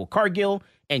is Michael Cargill,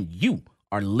 and you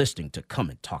are listening to Come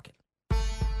and Talk It.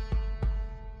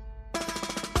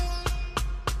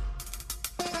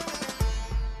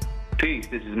 Peace,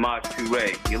 this is Maj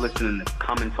Toure. You're listening to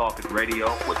Come and Talk It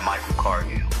Radio with Michael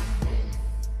Cargill.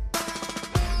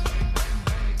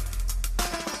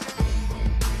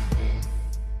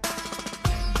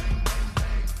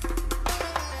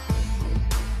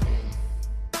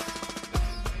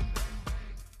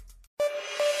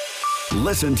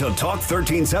 Listen to Talk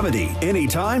 1370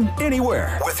 anytime,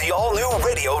 anywhere with the all-new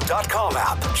radio.com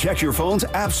app. Check your phone's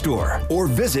app store or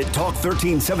visit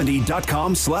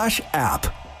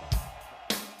talk1370.com/app.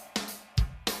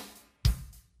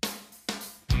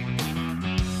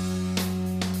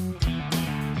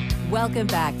 Welcome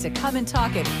back to Come and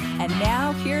Talk It. And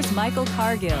now here's Michael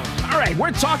Cargill. All right,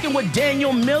 we're talking with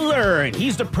Daniel Miller, and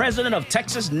he's the president of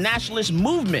Texas Nationalist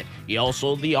Movement. He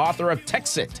also the author of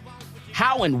Texit,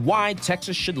 How and Why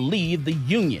Texas Should Leave the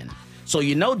Union. So,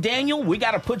 Daniel, we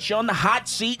got to put you on the hot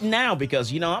seat now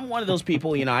because, I'm one of those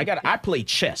people, I play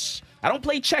chess. I don't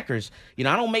play checkers. I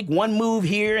don't make one move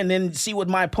here and then see what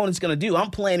my opponent's going to do.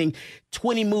 I'm planning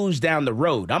 20 moves down the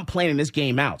road. I'm planning this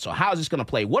game out. So how is this going to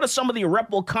play? What are some of the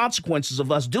irreparable consequences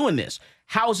of us doing this?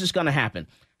 How is this going to happen?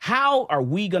 How are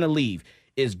we going to leave?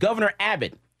 Is Governor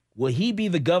Abbott, will he be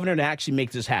the governor to actually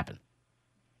make this happen?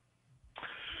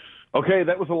 Okay,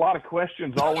 that was a lot of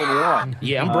questions all in one.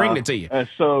 Yeah, I'm bringing it to you. In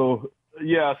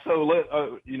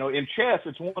chess,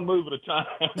 it's one move at a time.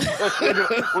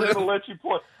 we're going to let you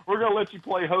play. We're going to let you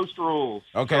play host rules.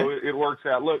 Okay, so it works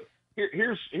out. Look,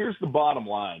 here's the bottom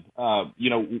line.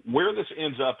 Where this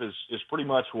ends up is pretty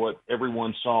much what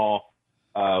everyone saw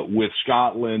with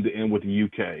Scotland and with the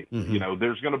UK. Mm-hmm.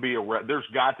 There's going to be there's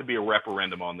got to be a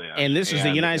referendum on this. And this is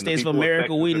the United States of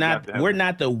America. We're not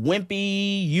the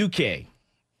wimpy UK.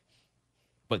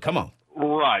 But come on,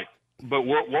 right. But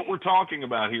what we're talking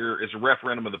about here is a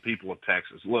referendum of the people of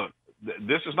Texas. Look,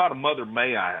 this is not a Mother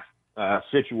May I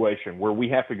situation where we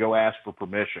have to go ask for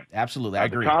permission. Absolutely, I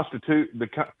agree. The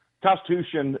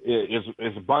Constitution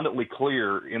is abundantly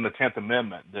clear in the 10th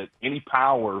Amendment that any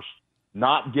powers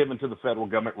not given to the federal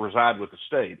government reside with the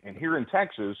state. And here in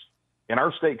Texas, in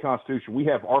our state constitution, we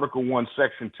have Article 1,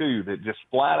 Section 2 that just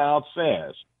flat out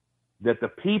says that the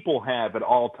people have at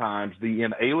all times the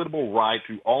inalienable right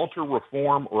to alter,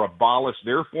 reform, or abolish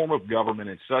their form of government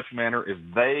in such manner as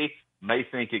they may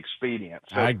think expedient.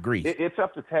 So I agree. It's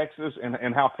up to Texas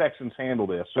and how Texans handle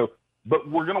this. But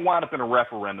we're going to wind up in a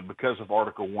referendum because of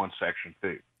Article 1, Section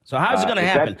 2. So how is it going to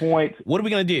happen? At that point, what are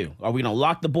we going to do? Are we going to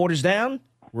lock the borders down?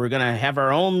 We're going to have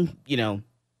our own,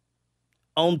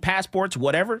 own passports,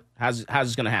 whatever? How's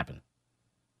this going to happen?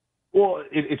 Well,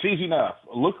 it's easy enough.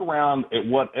 Look around at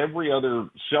what every other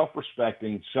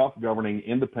self-respecting, self-governing,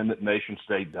 independent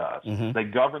nation-state does. Mm-hmm. They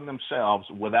govern themselves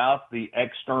without the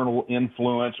external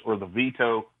influence or the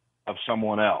veto of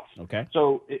someone else. Okay.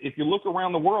 So if you look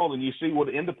around the world and you see what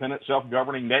independent,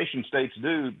 self-governing nation-states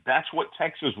do, that's what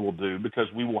Texas will do because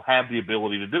we will have the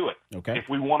ability to do it. Okay. If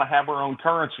we want to have our own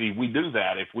currency, we do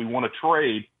that. If we want to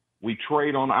trade, we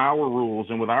trade on our rules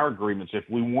and with our agreements. If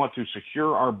we want to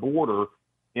secure our border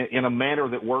in a manner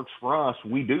that works for us,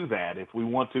 we do that. If we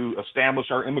want to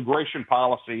establish our immigration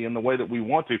policy in the way that we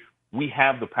want to, we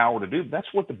have the power to do. That's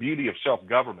what the beauty of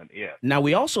self-government is. Now,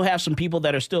 we also have some people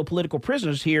that are still political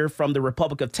prisoners here from the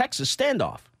Republic of Texas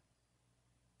standoff.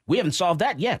 We haven't solved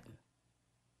that yet.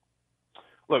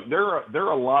 Look, there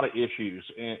are a lot of issues,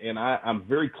 and I'm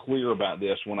very clear about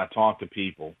this when I talk to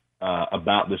people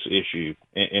about this issue,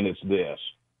 and it's this,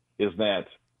 is that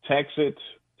Texas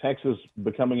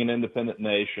becoming an independent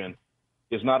nation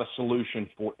is not a solution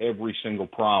for every single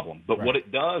problem. But what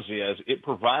it does is it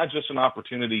provides us an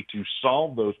opportunity to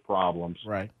solve those problems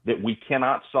that we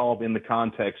cannot solve in the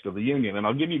context of the union. And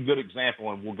I'll give you a good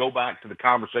example, and we'll go back to the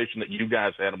conversation that you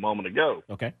guys had a moment ago,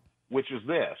 which is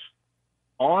this.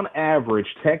 On average,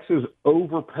 Texas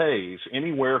overpays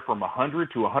anywhere from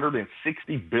 $100 to $160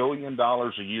 billion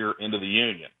a year into the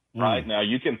union. Right now,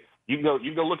 you can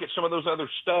go look at some of those other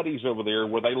studies over there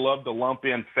where they love to lump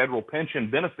in federal pension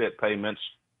benefit payments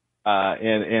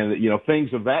and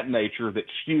things of that nature that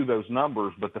skew those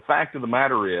numbers. But the fact of the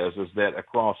matter is that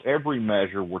across every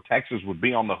measure where Texas would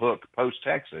be on the hook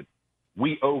post-Texit,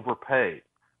 we overpay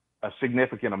a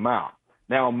significant amount.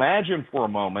 Now imagine for a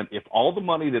moment if all the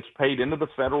money that's paid into the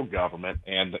federal government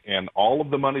and all of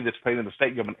the money that's paid into the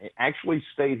state government actually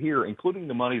stayed here, including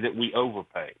the money that we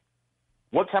overpay.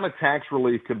 What kind of tax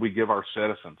relief could we give our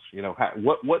citizens?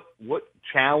 What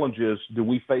challenges do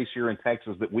we face here in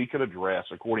Texas that we could address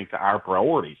according to our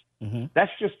priorities? Mm-hmm.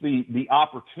 That's just the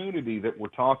opportunity that we're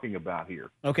talking about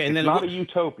here. Okay, and then not a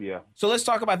utopia. So let's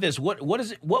talk about this. What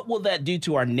is it? What will that do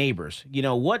to our neighbors?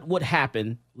 What would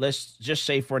happen? Let's just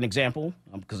say, for an example,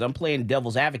 because I'm playing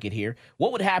devil's advocate here.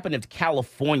 What would happen if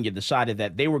California decided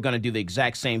that they were going to do the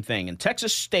exact same thing, and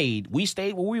Texas stayed? We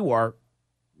stayed where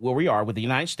we are with the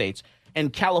United States.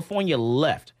 And California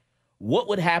left. What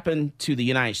would happen to the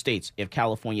United States if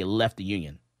California left the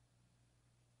union?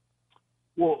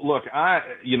 Well, look,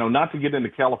 not to get into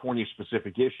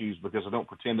California-specific issues because I don't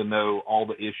pretend to know all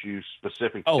the issues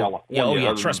specific to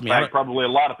California. Trust me. Probably a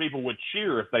lot of people would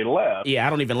cheer if they left. Yeah,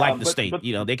 I don't even like the state.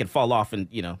 They could fall off, and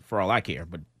for all I care.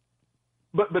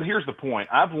 But here's the point.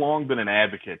 I've long been an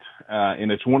advocate,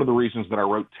 and it's one of the reasons that I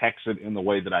wrote Texit in the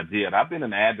way that I did. I've been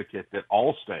an advocate that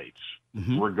all states,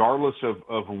 regardless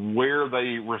of where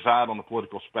they reside on the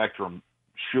political spectrum,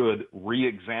 should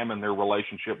re-examine their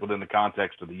relationship within the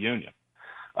context of the union.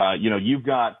 You've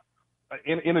got,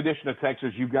 in addition to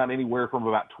Texas, you've got anywhere from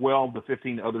about 12 to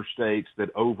 15 other states that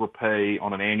overpay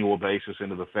on an annual basis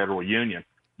into the federal union.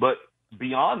 But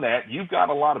beyond that, you've got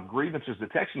a lot of grievances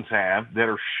that Texans have that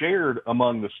are shared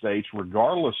among the states,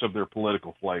 regardless of their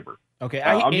political flavor. Okay,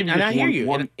 I hear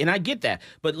you, and I get that.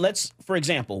 But for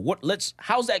example,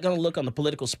 how's that going to look on the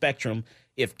political spectrum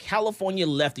if California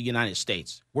left the United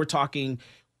States? We're talking,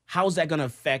 how's that going to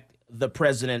affect the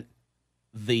president,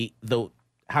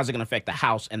 how's it going to affect the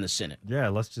House and the Senate? Yeah,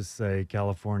 let's just say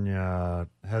California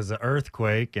has an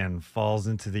earthquake and falls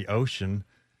into the ocean,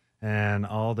 and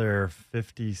all their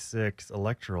 56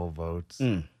 electoral votes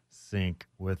sink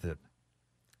with it.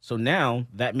 So now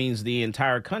that means the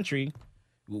entire country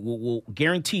will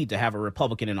guaranteed to have a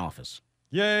Republican in office.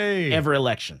 Yay! Every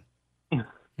election.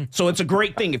 So it's a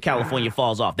great thing if California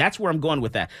falls off. That's where I'm going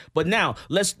with that. But now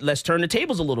let's turn the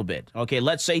tables a little bit. Okay,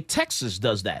 let's say Texas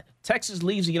does that. Texas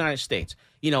leaves the United States.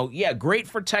 Great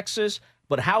for Texas,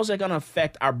 but how's that going to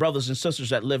affect our brothers and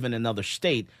sisters that live in another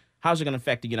state? How's it going to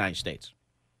affect the United States?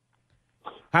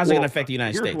 How's it going to affect the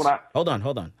United States? Hold on.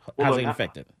 How's it going to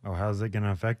affect it? Oh, how's it going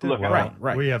to affect it? Look,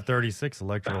 right. We have 36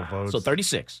 electoral votes. So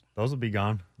 36. Those will be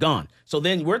gone. Gone. So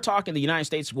then we're talking the United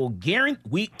States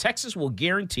Texas will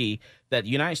guarantee that the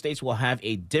United States will have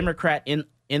a Democrat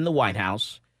in the White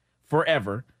House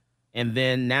forever. And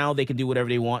then now they can do whatever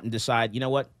they want and decide, you know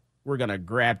what? We're going to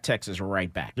grab Texas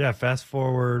right back. Yeah, fast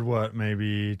forward,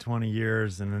 maybe 20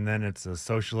 years, and then it's a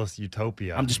socialist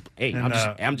utopia. I'm just playing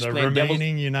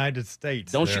remaining United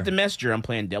States. Don't shoot the messenger. I'm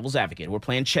playing devil's advocate. We're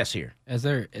playing chess here. I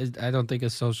don't think a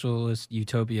socialist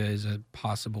utopia is a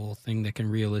possible thing that can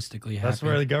realistically happen. That's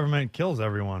where the government kills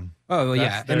everyone. Oh, well,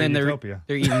 yeah. And then they're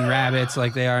eating rabbits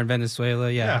like they are in Venezuela.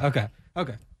 Yeah.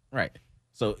 Okay. Right.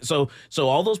 So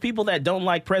all those people that don't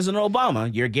like President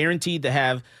Obama, you're guaranteed to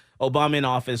have Obama in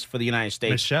office for the United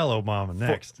States. Michelle Obama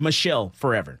next. Michelle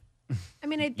forever. I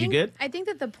mean, I think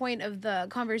that the point of the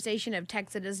conversation of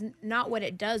Texas is not what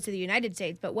it does to the United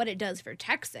States, but what it does for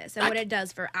Texas and what it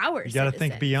does for our citizens. You got to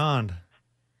think beyond.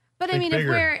 But think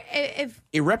bigger. if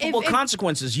irreparable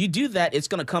consequences, you do that, it's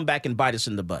going to come back and bite us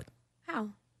in the butt. How?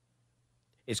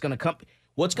 It's going to come.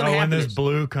 What's going to happen? In this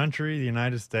blue country, the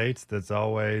United States, that's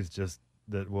always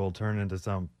that will turn into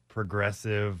some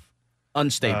progressive,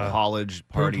 unstable college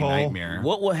party nightmare.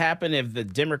 What will happen if the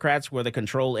Democrats were to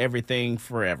control everything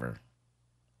forever?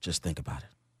 Just think about it.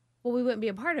 Well, we wouldn't be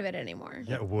a part of it anymore.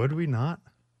 Yeah, would we not?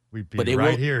 We'd be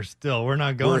here still. We're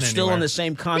not going anywhere. We're still on the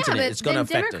same continent. Yeah, but it's going to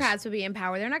affect Democrats would be in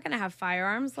power. They're not going to have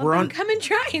firearms. Let them come and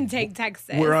try and take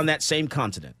Texas. We're on that same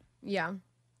continent. Yeah.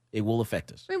 It will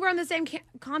affect us. I mean, we're on the same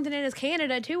continent as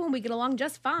Canada, too, and we get along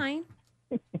just fine.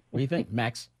 What do you think,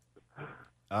 Max?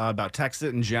 About Texit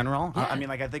in general. Yeah. I mean,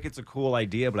 I think it's a cool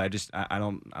idea, but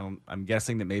I'm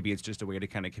guessing that maybe it's just a way to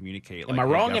kind of communicate. Am I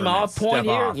wrong? Am I off point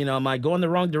here? Am I going the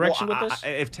wrong direction with this?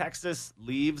 If Texas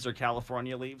leaves or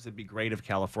California leaves, it'd be great if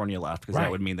California left, because that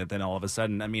would mean that then all of a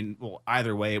sudden,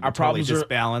 either way, it would totally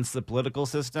disbalance the political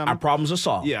system. Our problems are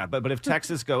solved. Yeah, but if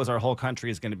Texas goes, our whole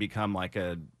country is going to become like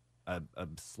a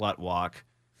slut walk,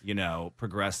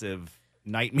 progressive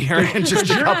nightmare in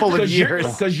just a couple of years.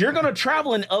 Because you're going to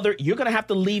travel you're going to have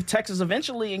to leave Texas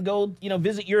eventually and go,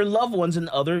 visit your loved ones in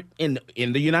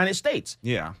the United States.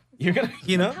 Yeah. You're going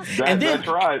to, that's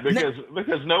right,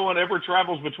 because no one ever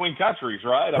travels between countries,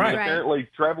 right? I mean, apparently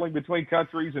traveling between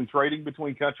countries and trading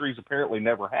between countries apparently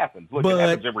never happens. Look, it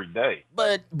happens every day.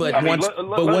 But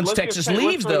once Texas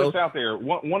leaves, though, let's out there.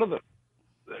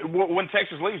 When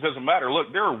Texas leaves, doesn't matter.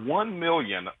 Look, there are 1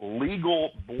 million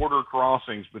legal border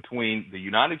crossings between the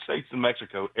United States and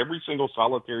Mexico every single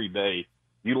solitary day,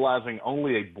 utilizing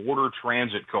only a border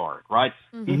transit card, right?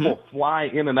 Mm-hmm. People fly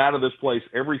in and out of this place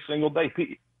every single day.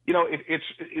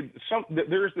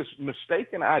 There's this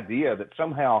mistaken idea that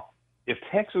somehow if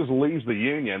Texas leaves the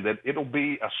Union, that it'll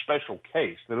be a special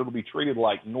case, that it'll be treated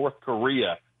like North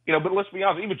Korea. But let's be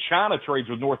honest, even China trades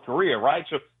with North Korea, right?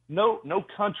 So no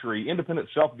country, independent,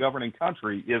 self-governing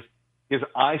country, is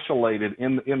isolated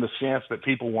in the sense that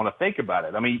people want to think about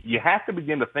it. I mean, you have to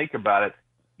begin to think about it,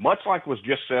 much like was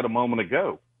just said a moment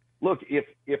ago. look,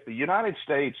 if the United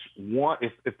States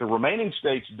if the remaining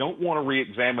states don't want to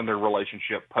reexamine their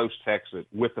relationship post-Texas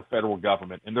with the federal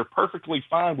government, and they're perfectly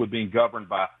fine with being governed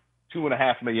by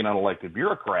 2.5 million unelected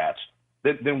bureaucrats,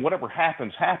 then whatever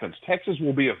happens. Texas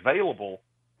will be available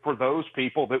for those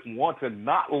people that want to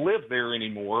not live there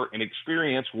anymore and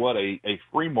experience what a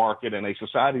free market and a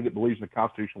society that believes in a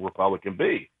constitutional republic can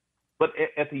be. But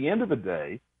at the end of the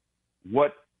day,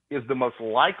 what is the most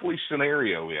likely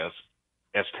scenario is,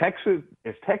 as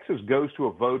Texas goes to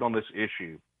a vote on this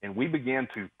issue and we begin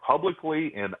to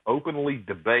publicly and openly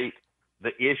debate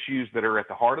the issues that are at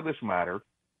the heart of this matter,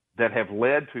 that have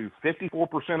led to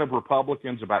 54% of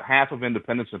Republicans, about half of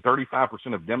independents, and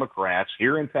 35% of Democrats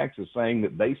here in Texas saying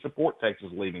that they support Texas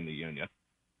leaving the union.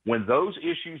 When those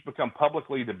issues become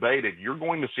publicly debated, you're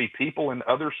going to see people in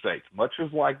other states, much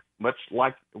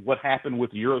like what happened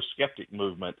with the Eurosceptic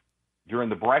movement during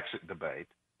the Brexit debate.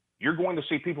 You're going to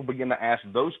see people begin to ask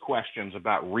those questions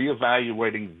about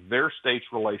reevaluating their state's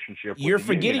relationship with You're the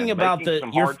forgetting union and about making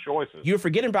some hard choices. You're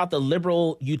forgetting about the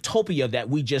liberal utopia that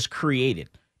we just created.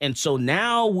 And so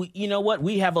now, you know what?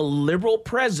 We have a liberal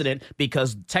president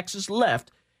because Texas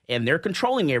left, and they're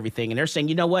controlling everything. And they're saying,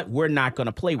 you know what? We're not going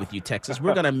to play with you, Texas.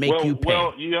 We're going to make you pay.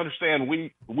 Well, you understand,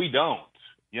 we don't.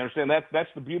 You understand? That's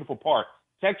the beautiful part.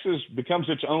 Texas becomes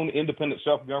its own independent,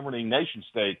 self-governing nation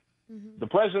state. Mm-hmm. The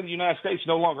president of the United States is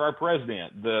no longer our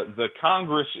president. The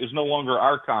Congress is no longer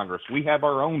our Congress. We have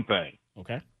our own thing.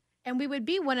 Okay. And we would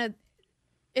be one of,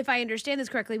 if I understand this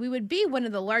correctly, we would be one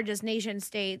of the largest nation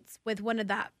states with one of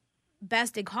the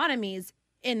best economies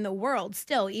in the world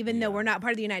still, even though we're not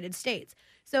part of the United States.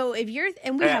 So if you're,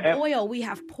 and we have oil, we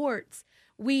have ports,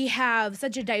 we have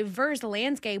such a diverse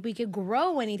landscape, we could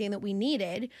grow anything that we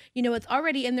needed. You know, it's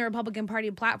already in the Republican Party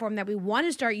platform that we want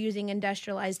to start using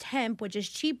industrialized hemp, which is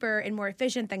cheaper and more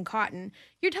efficient than cotton.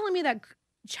 You're telling me that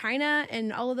China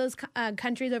and all of those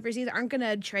countries overseas aren't going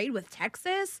to trade with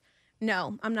Texas?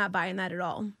 No, I'm not buying that at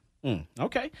all.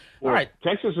 Okay. Well, all right.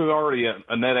 Texas is already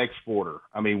a net exporter.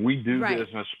 I mean, we do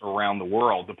business around the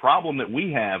world. The problem that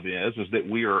we have is that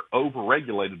we are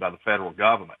overregulated by the federal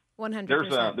government.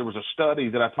 100%. There was a study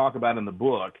that I talk about in the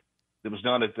book that was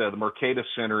done at the Mercatus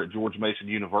Center at George Mason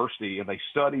University, and they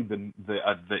studied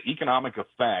the economic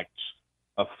effects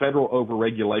of federal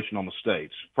overregulation on the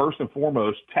states. First and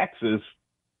foremost, Texas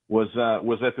was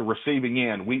at the receiving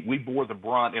end. We bore the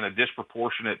brunt in a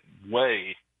disproportionate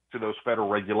way to those federal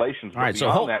regulations. All right, so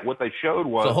what they showed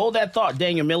was... So hold that thought,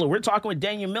 Daniel Miller. We're talking with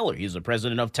Daniel Miller. He's the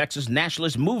president of Texas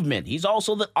Nationalist Movement. He's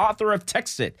also the author of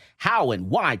Texit, How and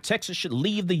Why Texas Should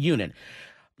Leave the Union.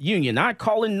 Our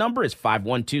call-in number is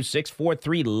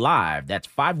 512-643-LIVE. That's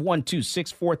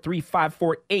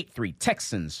 512-643-5483.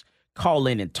 Texans, call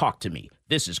in and talk to me.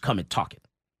 This is Come and Talk It.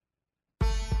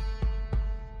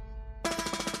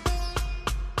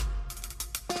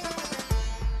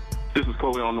 This is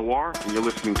Coleon Noir, and you're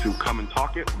listening to Come and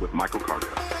Talk It with Michael Cargill.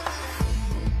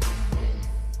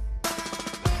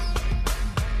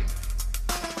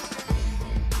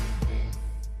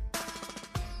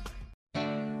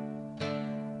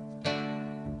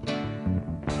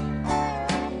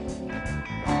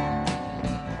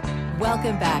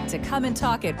 Welcome back to Come and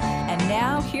Talk It. And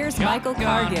now here's Michael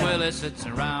Cargill. Willie sits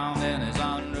around in his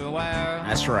underwear.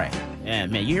 That's right. Yeah,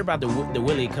 man, you hear about the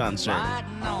Willie concert.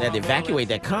 They had to evacuate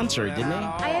that concert, didn't they?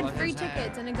 I had free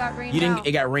tickets and it got rained out.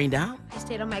 It got rained out? I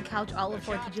stayed on my couch all of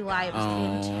 4th of July. It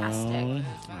was fantastic.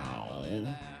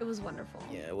 It was wonderful.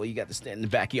 Yeah, well, you got to stand in the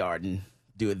backyard and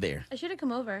do it there. I should have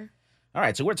come over. All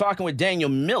right, so we're talking with Daniel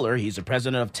Miller. He's the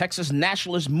president of Texas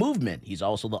Nationalist Movement. He's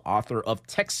also the author of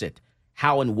Texit,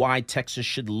 How and Why Texas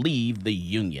Should Leave the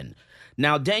Union.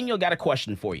 Now, Daniel, got a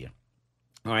question for you.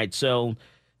 All right, so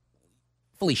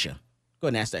Felicia, go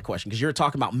ahead and ask that question because you're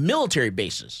talking about military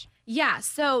bases. Yeah,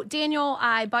 so Daniel,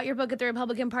 I bought your book at the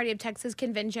Republican Party of Texas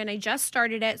convention. I just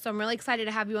started it, so I'm really excited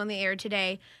to have you on the air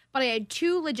today. But I had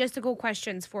 2 logistical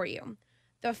questions for you.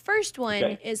 The first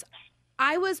one is,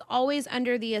 I was always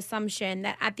under the assumption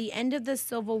that at the end of the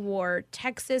Civil War,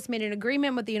 Texas made an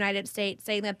agreement with the United States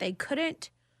saying that they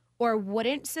couldn't or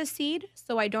wouldn't secede,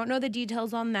 so I don't know the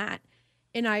details on that.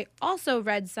 And I also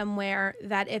read somewhere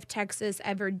that if Texas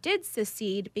ever did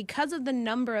secede, because of the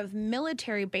number of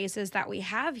military bases that we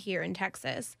have here in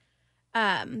Texas,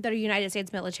 that are United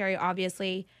States military,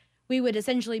 obviously, we would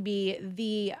essentially be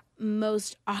the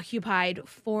most occupied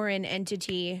foreign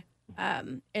entity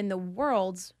in the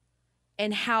world.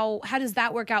 And how does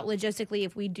that work out logistically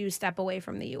if we do step away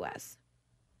from the U.S.?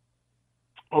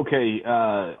 Okay,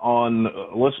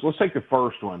 let's take the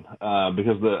first one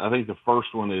because I think the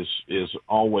first one is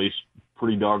always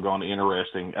pretty doggone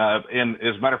interesting. And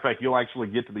as a matter of fact, you'll actually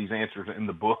get to these answers in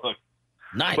the book.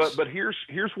 Nice. But here's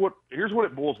what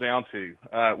it boils down to.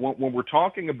 When we're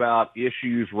talking about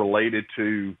issues related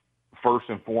to, first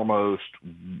and foremost,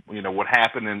 what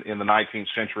happened in the 19th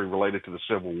century related to the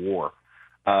Civil War,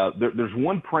 there's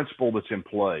one principle that's in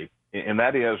play, and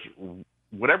that is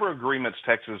whatever agreements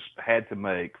Texas had to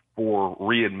make for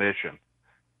readmission,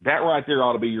 that right there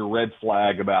ought to be your red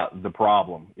flag about the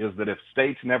problem, is that if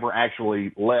states never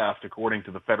actually left, according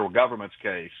to the federal government's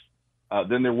case,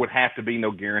 then there would have to be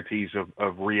no guarantees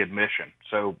of readmission.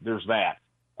 So there's that.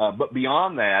 But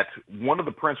beyond that, one of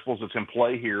the principles that's in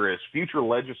play here is future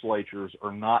legislatures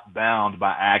are not bound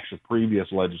by acts of previous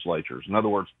legislatures. In other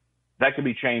words, that can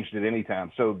be changed at any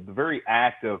time. So the very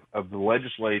act of the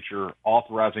legislature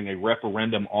authorizing a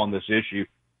referendum on this issue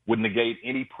would negate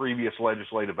any previous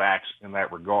legislative acts in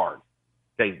that regard.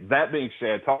 Okay, that being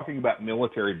said, talking about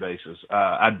military bases,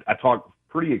 I talked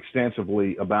pretty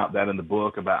extensively about that in the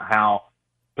book, about how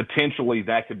potentially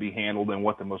that could be handled and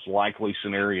what the most likely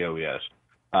scenario is.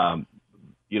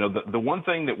 The one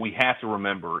thing that we have to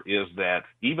remember is that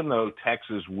even though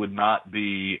Texas would not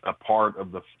be a part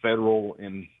of the federal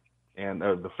and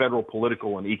the federal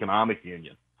political and economic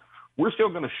union, we're still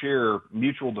going to share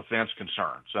mutual defense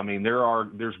concerns. I mean,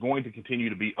 there's going to continue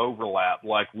to be overlap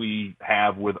like we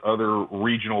have with other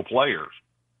regional players.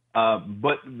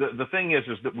 But the thing is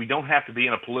that we don't have to be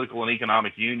in a political and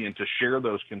economic union to share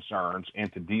those concerns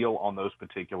and to deal on those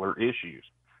particular issues.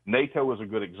 NATO is a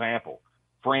good example.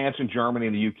 France and Germany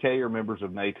and the UK are members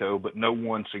of NATO, but no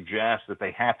one suggests that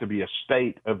they have to be a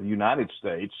state of the United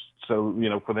States. So,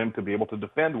 for them to be able to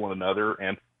defend one another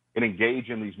and engage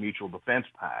in these mutual defense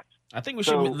pacts. I think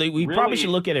we probably should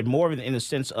look at it more in the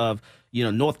sense of,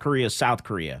 North Korea, South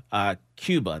Korea,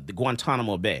 Cuba, the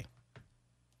Guantanamo Bay.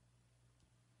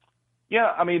 Yeah,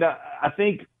 I mean, I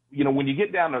think, when you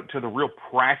get down to the real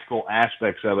practical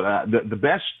aspects of it,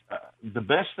 the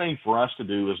best thing for us to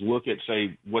do is look at,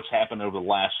 say, what's happened over the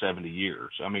last 70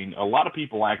 years. I mean, a lot of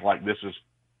people act like this is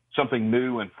something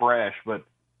new and fresh, but,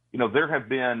 there have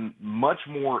been much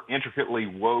more intricately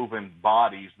woven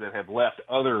bodies that have left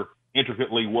other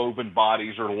intricately woven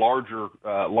bodies or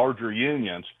larger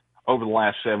unions over the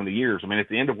last 70 years. I mean, at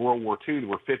the end of World War II, there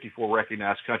were 54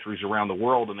 recognized countries around the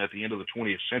world, and at the end of the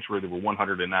 20th century, there were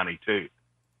 192.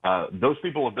 Those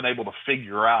people have been able to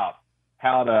figure out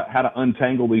how to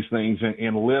untangle these things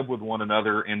and live with one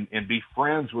another and be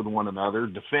friends with one another,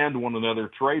 defend one another,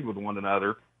 trade with one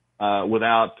another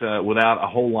without a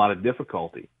whole lot of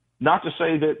difficulty. Not to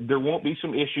say that there won't be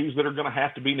some issues that are going to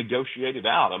have to be negotiated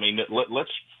out. I mean, let's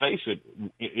face it,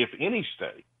 if any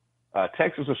state,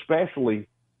 Texas especially,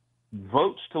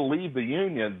 votes to leave the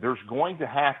union, there's going to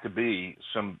have to be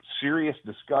some serious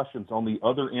discussions on the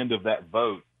other end of that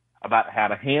vote about how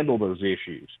to handle those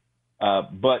issues.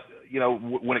 But,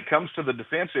 when it comes to the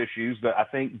defense issues, I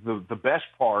think the best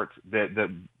part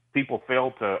that people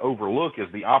fail to overlook is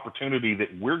the opportunity that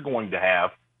we're going to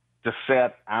have to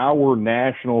set our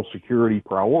national security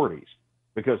priorities.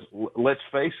 Because let's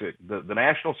face it, the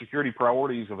national security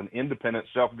priorities of an independent,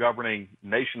 self-governing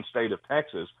nation-state of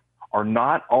Texas are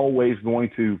not always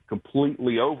going to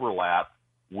completely overlap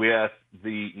with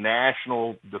the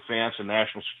national defense and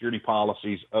national security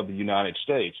policies of the United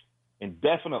States. And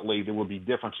definitely there will be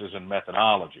differences in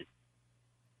methodology.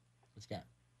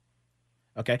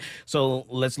 Okay, so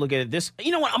let's look at this.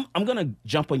 You know what? I'm going to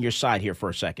jump on your side here for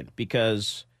a second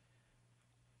because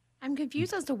I'm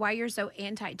confused as to why you're so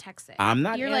anti-Texas. I'm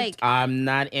not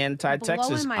anti-Texas.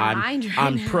 Blowing my mind right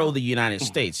I'm now. pro the United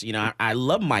States. I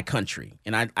love my country,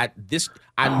 and I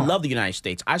love the United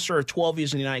States. I served 12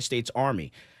 years in the United States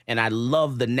Army, and I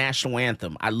love the national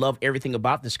anthem. I love everything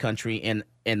about this country, and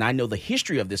I know the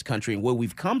history of this country and where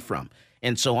we've come from.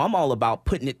 And so I'm all about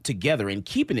putting it together and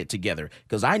keeping it together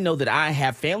because I know that I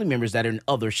have family members that are in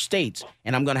other states,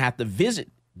 and I'm going to have to visit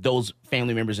those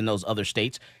family members in those other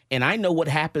states. And I know what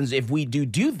happens if we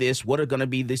do this, what are going to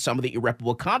be some of the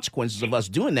irreparable consequences of us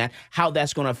doing that, how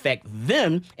that's going to affect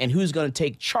them, and who's going to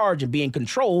take charge and be in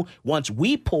control once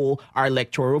we pull our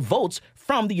electoral votes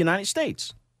from the United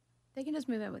States. They can just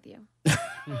move in with you.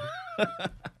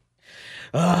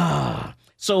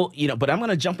 So, but I'm going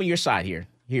to jump on your side here.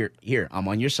 Here, I'm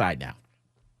on your side now.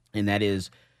 And that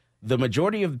is the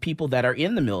majority of the people that are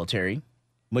in the military,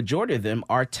 majority of them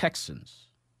are Texans.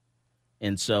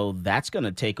 And so that's going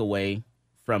to take away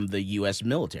from the U.S.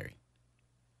 military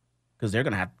because they're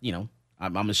going to have,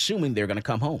 I'm assuming they're going to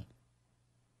come home.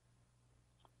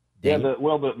 Daniel?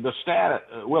 Yeah,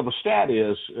 the stat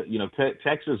is,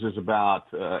 Texas is about,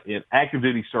 in active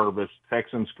duty service,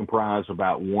 Texans comprise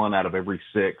about 1 out of every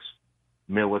 6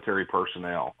 military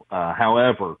personnel.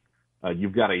 However,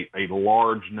 you've got a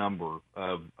large number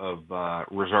of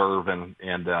reserve and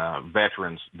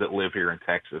veterans that live here in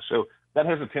Texas. So that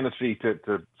has a tendency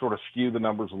to sort of skew the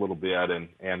numbers a little bit,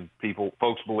 and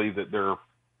folks believe that there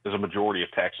is a majority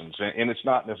of Texans, and it's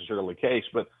not necessarily the case.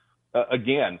 But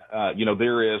again,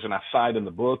 there is, and I cite in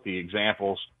the book the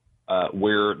examples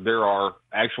where there are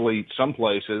actually some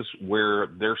places where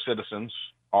their citizens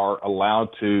are allowed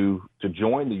to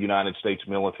join the United States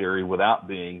military without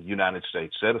being United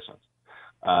States citizens.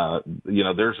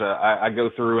 I go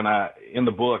through and in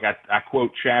the book, I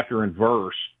quote chapter and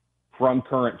verse from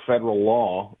current federal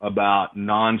law about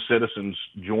non-citizens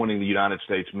joining the United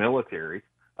States military.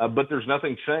 But there's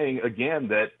nothing saying, again,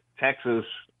 that Texas,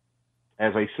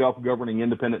 as a self-governing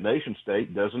independent nation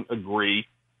state, doesn't agree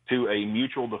to a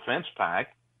mutual defense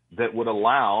pact that would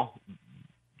allow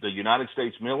the United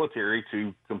States military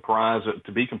to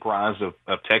be comprised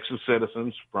of Texas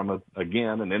citizens from,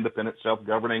 an independent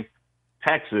self-governing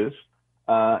Texas,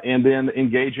 and then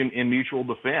engage in mutual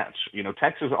defense.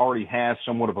 Texas already has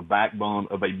somewhat of a backbone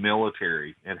of a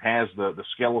military. It has the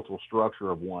skeletal structure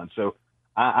of one. So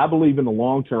I believe in the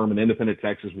long term, an independent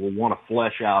Texas will want to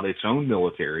flesh out its own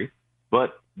military,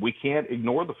 but we can't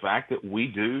ignore the fact that we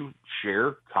do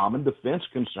share common defense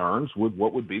concerns with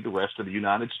what would be the rest of the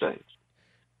United States.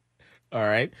 All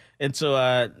right. And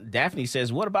so Daphne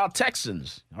says, what about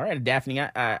Texans? All right, Daphne,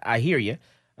 I hear you.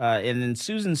 And then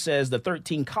Susan says the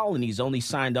 13 colonies only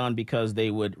signed on because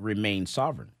they would remain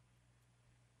sovereign.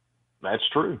 That's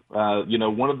true.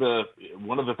 One of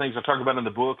the things I talk about in the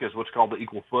book is what's called the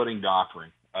equal footing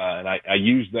doctrine. And I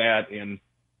use that in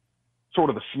sort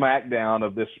of the smackdown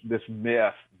of this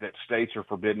myth that states are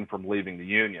forbidden from leaving the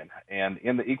Union. And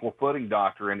in the equal footing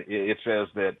doctrine, it says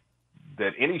that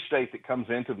any state that comes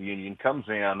into the Union comes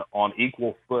in on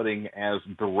equal footing as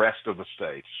the rest of the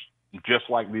states, just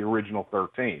like the original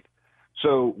 13th.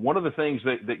 So one of the things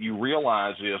that you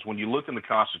realize is when you look in the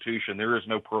Constitution, there is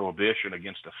no prohibition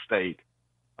against a state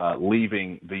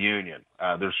leaving the Union.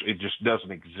 It just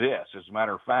doesn't exist. As a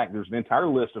matter of fact, there's an entire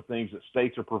list of things that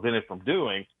states are prevented from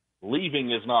doing. Leaving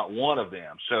is not one of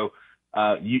them. So,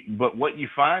 but what you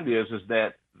find is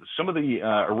that some of the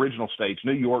original states,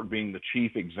 New York being the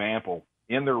chief example,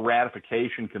 in their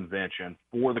ratification convention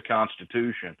for the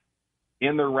Constitution,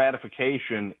 in their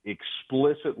ratification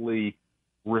explicitly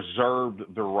reserved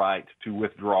the right to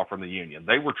withdraw from the Union.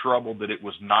 They were troubled that it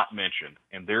was not mentioned,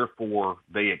 and therefore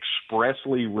they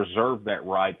expressly reserved that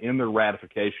right in their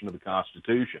ratification of the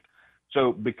Constitution.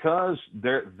 So because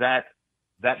that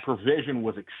provision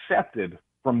was accepted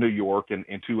from New York and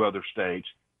two other states,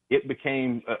 it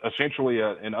became essentially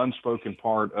an unspoken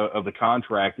part of the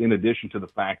contract, in addition to the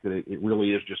fact that it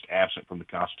really is just absent from the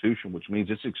Constitution, which means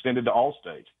it's extended to all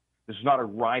states. This is not a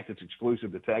right that's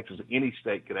exclusive to Texas. Any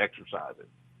state could exercise it.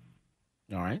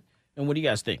 All right. And what do you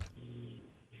guys think?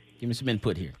 Give me some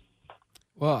input here.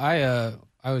 Well, I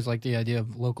always like the idea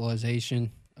of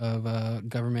localization of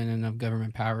government and of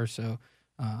government power. So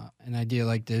an idea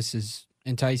like this is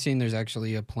enticing. There's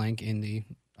actually a plank in the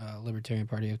Libertarian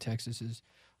Party of Texas's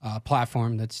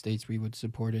platform that states we would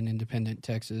support an independent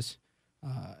Texas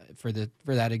for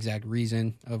that exact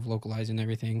reason of localizing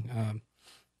everything.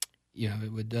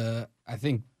 It would, I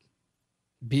think,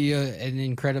 be an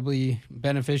incredibly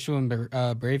beneficial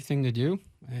and brave thing to do.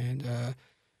 And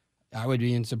I would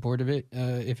be in support of it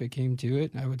if it came to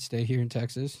it. I would stay here in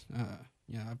Texas.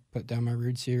 I put down my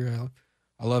roots here.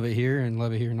 I love it here and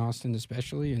love it here in Austin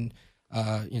especially. And,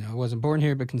 I wasn't born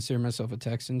here, but consider myself a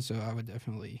Texan. So I would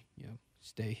definitely,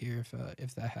 stay here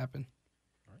if that happened.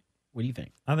 All right. What do you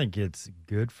think? I think it's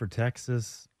good for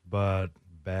Texas, but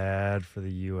bad for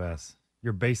the U.S.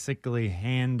 You're basically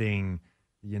handing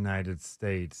the United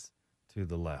States to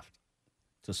the left.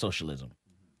 To socialism.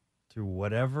 To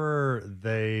whatever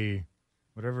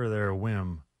their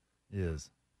whim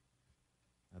is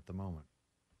at the moment.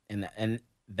 And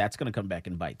that's going to come back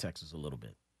and bite Texas a little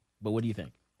bit. But what do you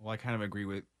think? Well, I kind of agree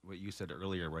with what you said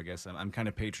earlier, where I guess I'm kind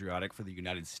of patriotic for the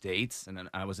United States, and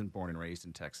I wasn't born and raised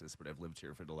in Texas, but I've lived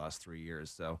here for the last 3 years,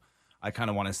 so I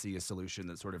kind of want to see a solution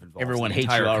that sort of involves the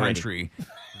entire country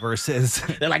versus...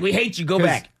 They're like, we hate you, go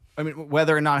back. I mean,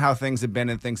 whether or not how things have been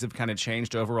and things have kind of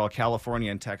changed overall, California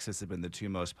and Texas have been the two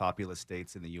most populous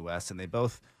states in the U.S., and they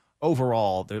both,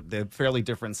 overall, they're fairly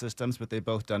different systems, but they've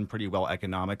both done pretty well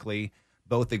economically,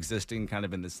 both existing kind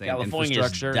of in the same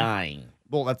infrastructure. California's dying.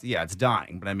 Well, it's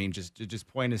dying. But I mean, just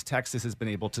point is Texas has been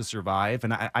able to survive.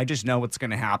 And I just know what's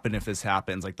going to happen if this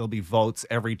happens. Like, there'll be votes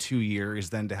every 2 years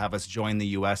then to have us join the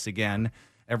U.S. again.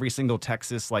 Every single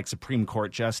Texas, Supreme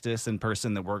Court justice and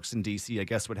person that works in D.C., I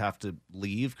guess, would have to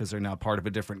leave because they're now part of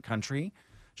a different country.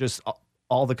 Just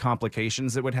all the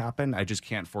complications that would happen. I just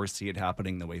can't foresee it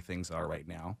happening the way things are right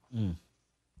now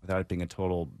without it being a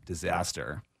total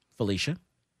disaster. Felicia?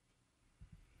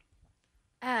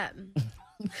 I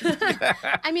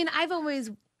mean, I've always,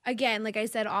 again, like I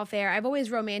said off air, I've always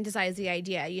romanticized the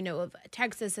idea, of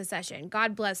Texas secession.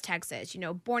 God bless Texas.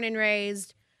 Born and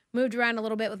raised, moved around a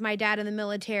little bit with my dad in the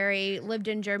military, lived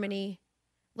in Germany,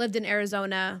 lived in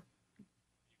Arizona.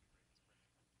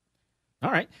 All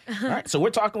right. So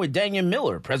we're talking with Daniel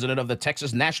Miller, president of the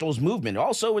Texas Nationals Movement.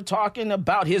 Also, we're talking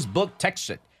about his book,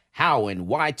 Texit, How and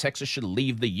Why Texas Should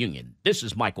Leave the Union. This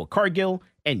is Michael Cargill,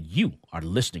 and you are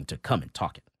listening to Come and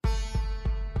Talk It.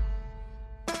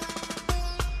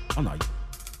 Oh, no.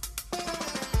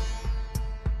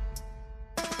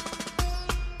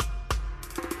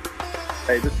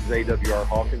 Hey, this is AWR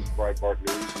Hawkins, Breitbart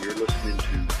News, and you're listening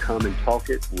to Come and Talk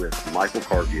It with Michael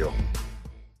Cargill.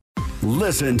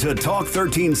 Listen to Talk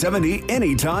 1370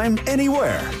 anytime,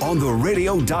 anywhere on the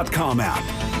radio.com app.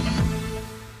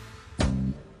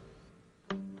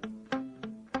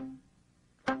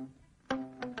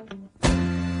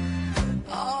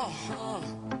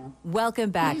 Welcome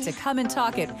back to Come and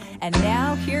Talk It. And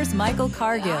now here's Michael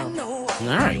Cargill. All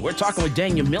right, we're talking with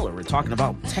Daniel Miller. We're talking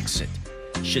about Texit.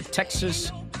 Should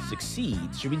Texas succeed?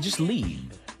 Should we just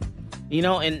leave?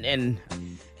 And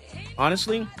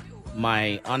honestly,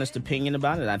 my honest opinion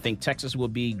about it, I think Texas will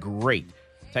be great.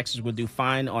 Texas will do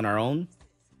fine on our own,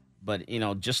 but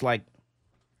just like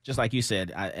you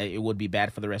said, it would be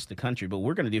bad for the rest of the country. But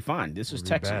we're going to do fine. This is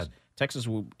Texas. Texas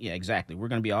will, yeah, exactly. We're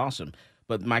going to be awesome.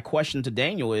 But my question to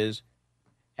Daniel is,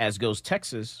 as goes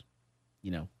Texas,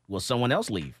 will someone else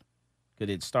leave? Could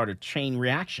it start a chain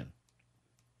reaction?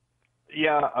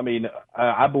 Yeah, I mean,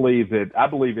 I believe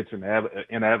it's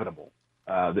inevitable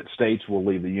that states will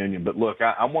leave the union. But look,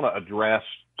 I want to address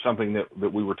something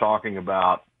that we were talking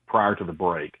about prior to the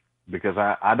break, because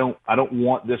I don't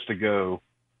want this to go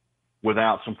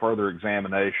without some further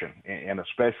examination, and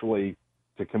especially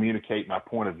to communicate my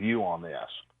point of view on this.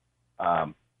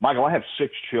 Michael, I have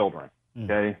 6 children.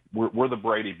 Okay, we're the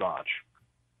Brady Bunch,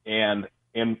 and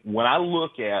when I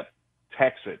look at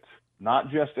Texas, not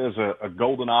just as a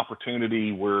golden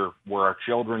opportunity where our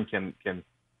children can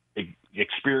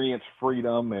experience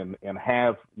freedom and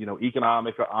have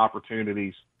economic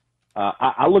opportunities,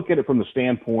 I look at it from the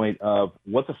standpoint of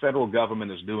what the federal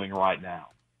government is doing right now,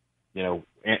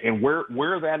 and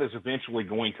where that is eventually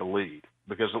going to lead.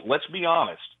 Because let's be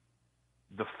honest,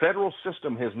 the federal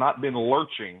system has not been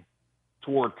lurching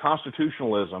toward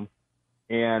constitutionalism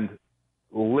and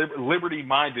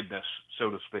liberty-mindedness,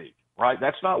 so to speak, right?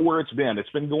 That's not where it's been. It's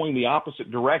been going the opposite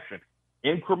direction,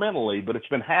 incrementally, but it's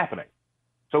been happening.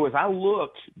 So as I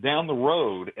look down the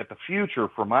road at the future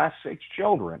for my 6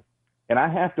 children, and I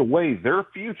have to weigh their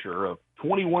future of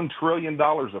 $21 trillion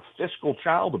of fiscal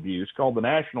child abuse called the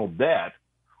national debt,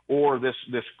 or this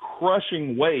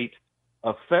crushing weight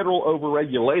of federal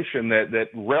overregulation that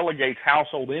relegates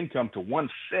household income to 1/6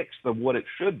 of what it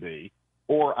should be,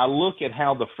 or I look at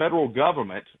how the federal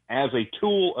government, as a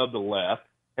tool of the left,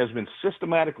 has been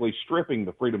systematically stripping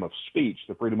the freedom of speech,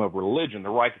 the freedom of religion, the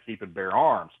right to keep and bear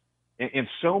arms, and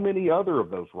so many other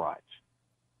of those rights.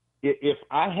 If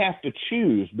I have to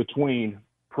choose between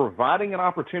providing an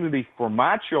opportunity for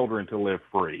my children to live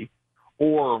free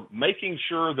or making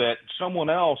sure that someone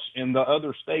else in the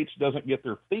other states doesn't get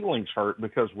their feelings hurt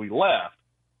because we left,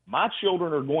 my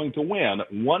children are going to win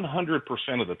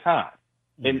 100% of the time.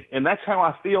 And that's how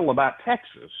I feel about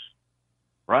Texas,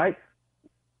 right?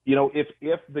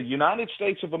 If the United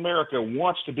States of America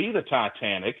wants to be the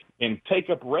Titanic and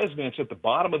take up residence at the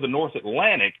bottom of the North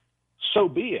Atlantic, so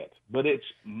be it. But it's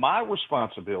my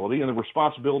responsibility and the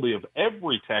responsibility of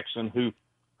every Texan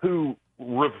who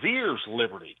reveres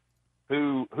liberty,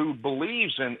 who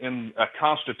believes in a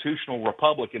constitutional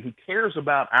republic, and who cares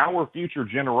about our future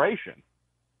generation.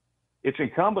 It's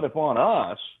incumbent upon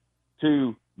us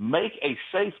to make a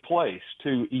safe place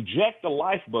to eject the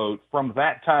lifeboat from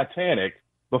that Titanic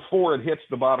before it hits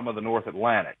the bottom of the North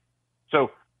Atlantic.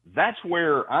 So that's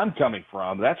where I'm coming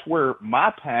from. That's where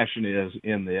my passion is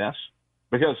in this,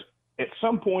 because at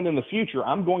some point in the future,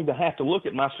 I'm going to have to look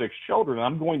at my 6 children, and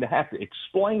I'm going to have to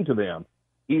explain to them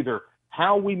either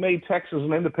how we made Texas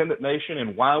an independent nation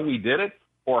and why we did it,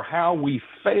 or how we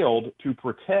failed to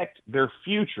protect their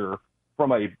future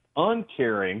from a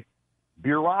uncaring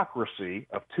bureaucracy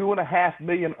of 2.5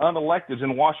 million unelecteds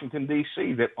in Washington,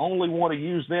 D.C. that only want to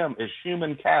use them as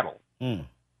human cattle.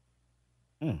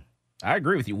 I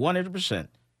agree with you 100%.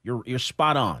 You're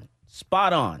spot on.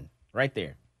 Spot on right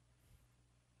there.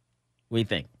 What do you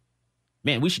think?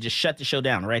 Man, we should just shut the show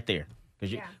down right there,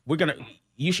 because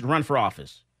you should run for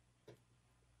office.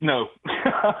 No.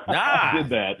 Nah. did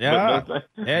that. Yeah. But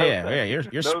Yeah. You're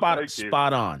No, spot thank you.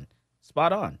 on.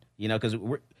 Spot on. You know, because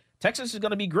Texas is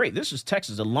going to be great. This is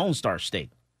Texas, a Lone Star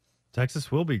state.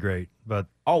 Texas will be great, but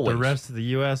Always. the rest of the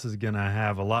U.S. is going to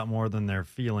have a lot more than their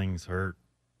feelings hurt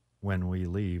when we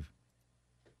leave.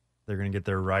 They're going to get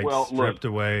their rights stripped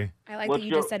away. I like that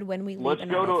you just said when we leave.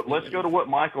 Let's go to what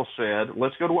Michael said.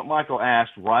 Let's go to what Michael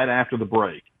asked right after the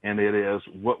break, and it is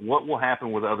what will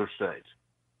happen with other states.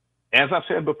 As I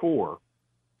said before,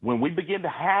 when we begin to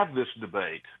have this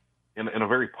debate in a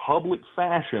very public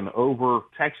fashion over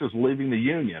Texas leaving the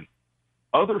union,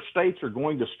 other states are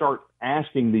going to start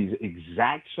asking these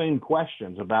exact same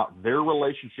questions about their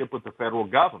relationship with the federal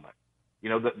government. You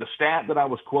know, the stat that I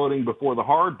was quoting before the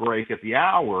hard break at the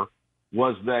hour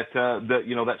was that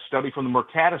that study from the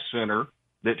Mercatus Center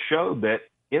that showed that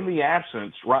in the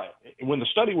absence, right when the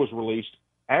study was released,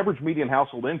 average median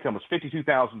household income was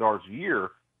 $52,000 a year,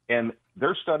 and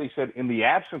their study said in the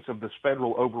absence of this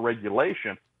federal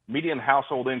overregulation, median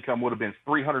household income would have been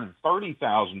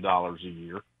 $330,000 a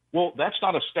year. Well, that's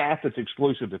not a stat that's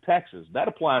exclusive to Texas. That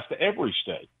applies to every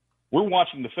state. We're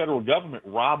watching the federal government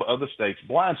rob other states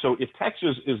blind. So if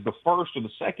Texas is the first or the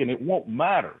second, it won't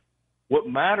matter. What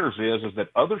matters is that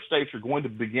other states are going to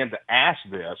begin to ask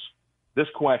this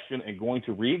question and going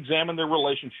to reexamine their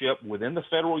relationship within the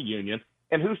federal union.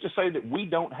 And who's to say that we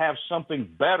don't have something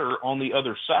better on the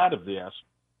other side of this?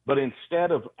 But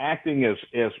instead of acting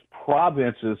as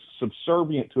provinces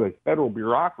subservient to a federal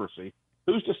bureaucracy,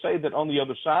 who's to say that on the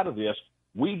other side of this,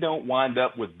 we don't wind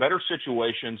up with better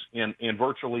situations in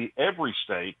virtually every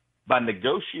state by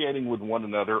negotiating with one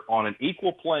another on an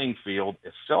equal playing field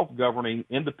as self-governing,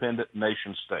 independent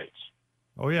nation states.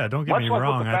 Oh, yeah, don't get me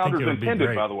wrong. I think it would be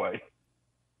great. By the way. It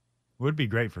would be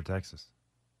great for Texas.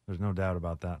 There's no doubt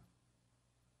about that.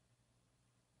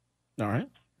 All right.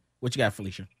 What you got,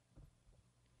 Felicia?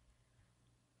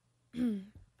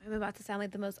 I'm about to sound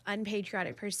like the most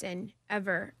unpatriotic person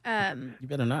ever. You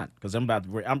better not, because I'm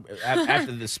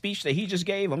after the speech that he just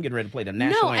gave, I'm getting ready to play the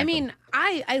national anthem. I mean,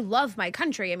 I love my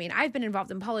country. I mean, I've been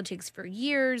involved in politics for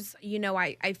years. You know,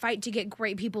 I fight to get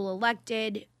great people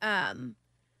elected.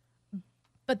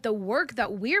 But the work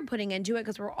that we're putting into it,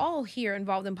 because we're all here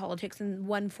involved in politics in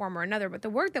one form or another, but the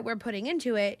work that we're putting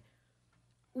into it,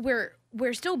 we're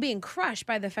still being crushed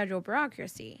by the federal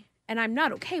bureaucracy, and I'm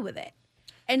not okay with it.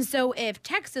 And so if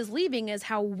Texas leaving is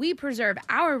how we preserve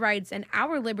our rights and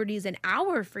our liberties and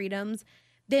our freedoms,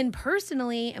 then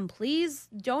personally, and please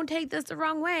don't take this the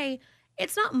wrong way,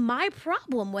 it's not my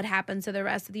problem what happens to the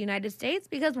rest of the United States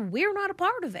because we're not a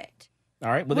part of it.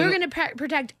 All right. We're going to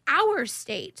protect our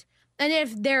state. And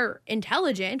if they're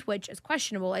intelligent, which is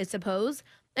questionable, I suppose,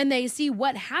 and they see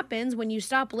what happens when you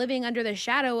stop living under the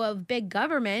shadow of big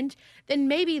government, then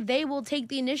maybe they will take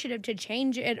the initiative to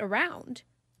change it around.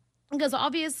 Because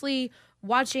obviously,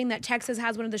 watching that Texas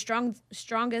has one of the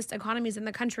strongest economies in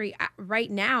the country right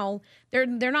now, they're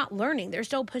not learning. They're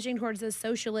still pushing towards this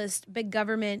socialist big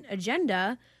government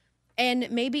agenda. And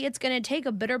maybe it's going to take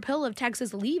a bitter pill of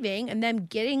Texas leaving and them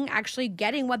actually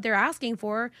getting what they're asking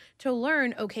for to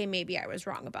learn, okay, maybe I was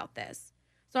wrong about this.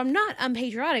 So I'm not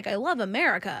unpatriotic. I love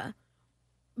America.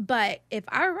 But if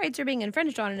our rights are being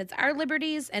infringed on and it's our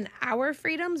liberties and our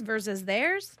freedoms versus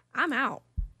theirs, I'm out.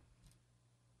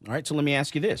 All right, so let me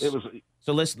ask you this.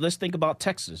 So let's think about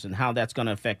Texas and how that's going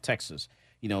to affect Texas.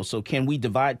 You know, so can we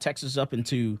divide Texas up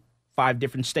into 5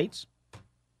 different states?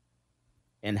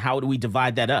 And how do we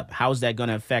divide that up? How is that going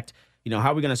to affect,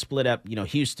 how are we going to split up,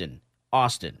 Houston,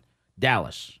 Austin,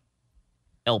 Dallas,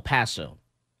 El Paso?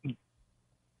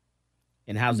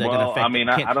 And how's that going to affect? I mean,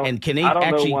 I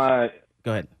don't know why.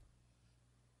 Go ahead.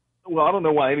 Well, I don't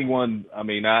know why anyone. I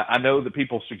mean, I know that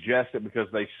people suggest it because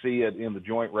they see it in the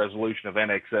joint resolution of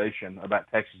annexation about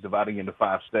Texas dividing into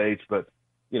 5 states. But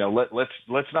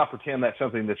let's not pretend that's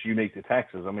something that's unique to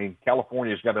Texas. I mean,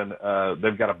 California's got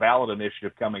they've got a ballot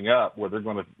initiative coming up where they're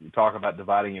going to talk about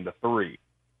dividing into 3.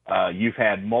 You've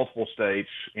had multiple states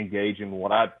engage in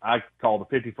what I call the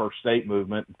 51st state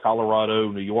movement.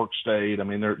 Colorado, New York State. I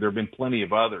mean, there have been plenty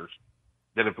of others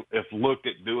that have looked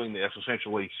at doing this,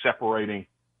 essentially separating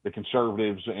the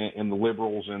conservatives and the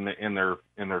liberals in their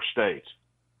states.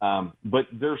 But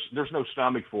there's no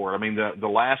stomach for it. I mean, the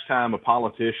last time a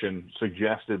politician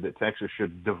suggested that Texas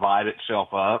should divide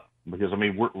itself up, because, I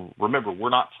mean, remember,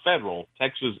 we're not federal.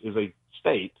 Texas is a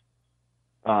state,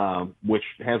 which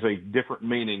has a different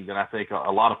meaning than I think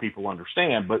a lot of people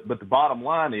understand. But the bottom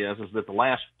line is that the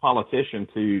last politician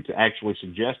to actually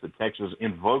suggest that Texas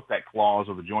invoke that clause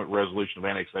of the joint resolution of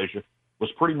annexation was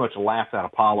pretty much laughed out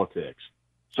of politics.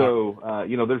 So,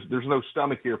 there's no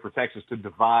stomach here for Texas to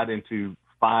divide into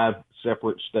 5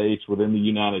 separate states within the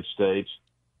United States.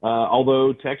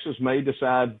 Although Texas may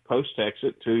decide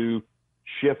post-Texit to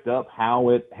shift up how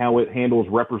it handles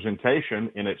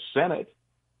representation in its Senate,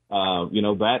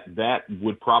 that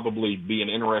would probably be an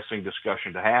interesting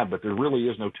discussion to have, but there really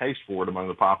is no taste for it among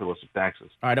the populace of Texas.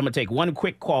 All right, I'm going to take one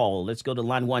quick call. Let's go to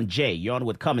line 1, Jay. You're on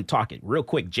with Come and Talk It. Real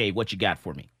quick, Jay, what you got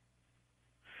for me?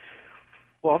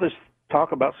 Well, this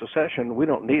talk about secession, we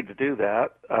don't need to do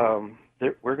that.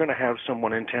 We're going to have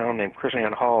someone in town named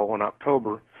KrisAnne Hall in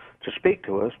October to speak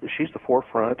to us, but she's the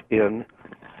forefront in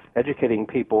educating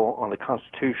people on the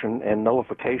Constitution and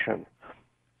nullification.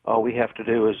 All we have to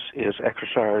do is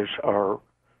exercise our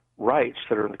rights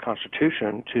that are in the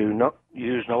Constitution to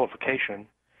use nullification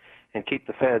and keep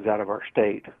the feds out of our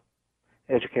state,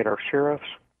 educate our sheriffs,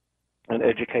 and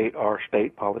educate our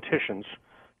state politicians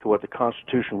to what the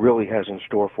Constitution really has in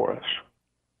store for us.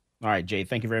 All right, Jay,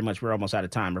 thank you very much. We're almost out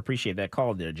of time. I appreciate that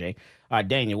call there, Jay.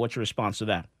 Daniel, what's your response to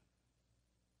that?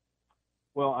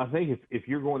 Well, I think if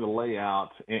you're going to lay out,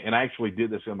 and I actually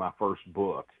did this in my first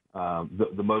book,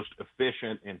 the most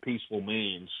efficient and peaceful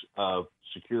means of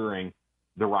securing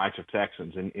the rights of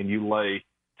Texans, and you lay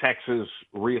Texas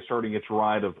reasserting its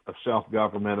right of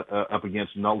self-government up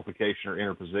against nullification or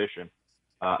interposition,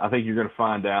 I think you're going to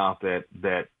find out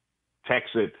that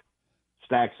Texas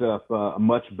stacks up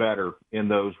much better in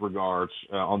those regards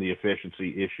on the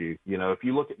efficiency issue. If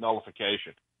you look at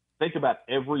nullification, think about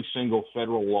every single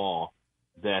federal law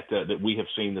that we have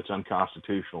seen that's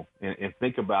unconstitutional, and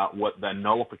think about what that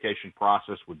nullification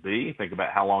process would be. Think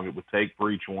about how long it would take for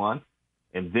each one,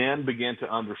 and then begin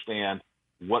to understand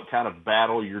what kind of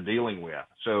battle you're dealing with.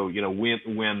 So,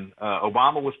 when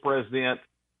Obama was president,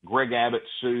 Greg Abbott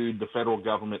sued the federal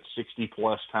government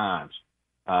 60-plus times.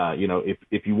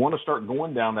 If you want to start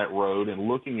going down that road and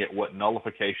looking at what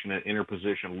nullification and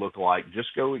interposition look like,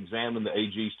 just go examine the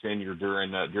AG's tenure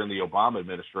during the Obama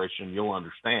administration. You'll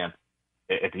understand,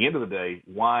 at the end of the day,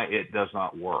 why it does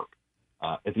not work.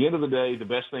 At the end of the day, the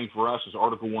best thing for us is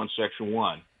Article 1, Section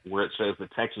 1, where it says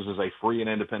that Texas is a free and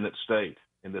independent state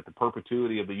and that the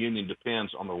perpetuity of the Union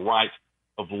depends on the right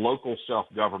of local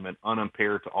self-government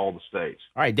unimpaired to all the states.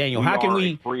 All right, Daniel, how can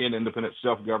we... a free and independent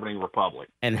self-governing republic.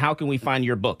 And how can we find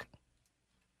your book?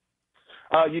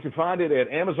 You can find it at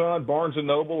Amazon, Barnes &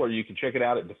 Noble, or you can check it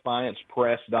out at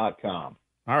DefiancePress.com.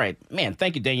 All right. Man,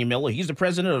 thank you, Daniel Miller. He's the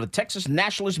president of the Texas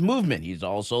Nationalist Movement. He's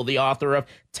also the author of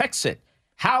Texit,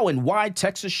 How and Why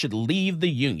Texas Should Leave the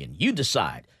Union. You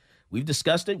decide. We've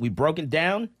discussed it. We've broken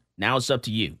down. Now it's up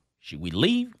to you. Should we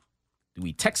leave? Do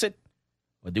we Texit?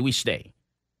 Or do we stay?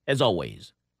 As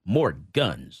always, more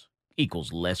guns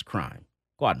equals less crime.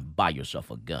 Go out and buy yourself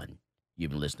a gun.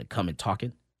 You've been listening to Come and Talk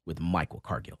It with Michael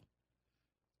Cargill.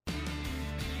 Take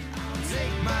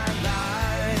my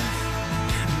life,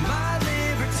 my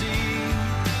liberty,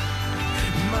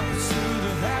 my pursuit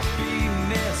of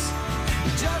happiness.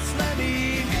 Just let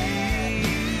me be.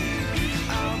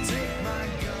 I'll take my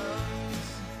guns.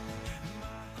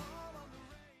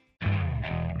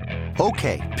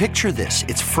 Okay, picture this.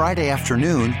 It's Friday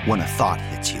afternoon when a thought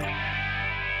hits you.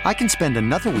 I can spend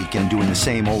another weekend doing the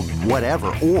same old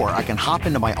whatever, or I can hop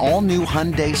into my all-new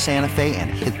Hyundai Santa Fe and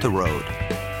hit the road.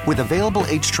 With available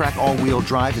H-Track all-wheel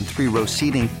drive and 3-row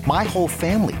seating, my whole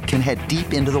family can head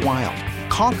deep into the wild.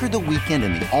 Conquer the weekend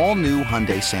in the all-new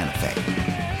Hyundai Santa Fe.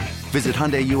 Visit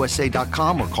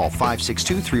HyundaiUSA.com or call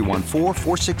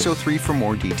 562-314-4603 for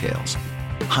more details.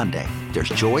 Hyundai, there's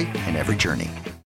joy in every journey.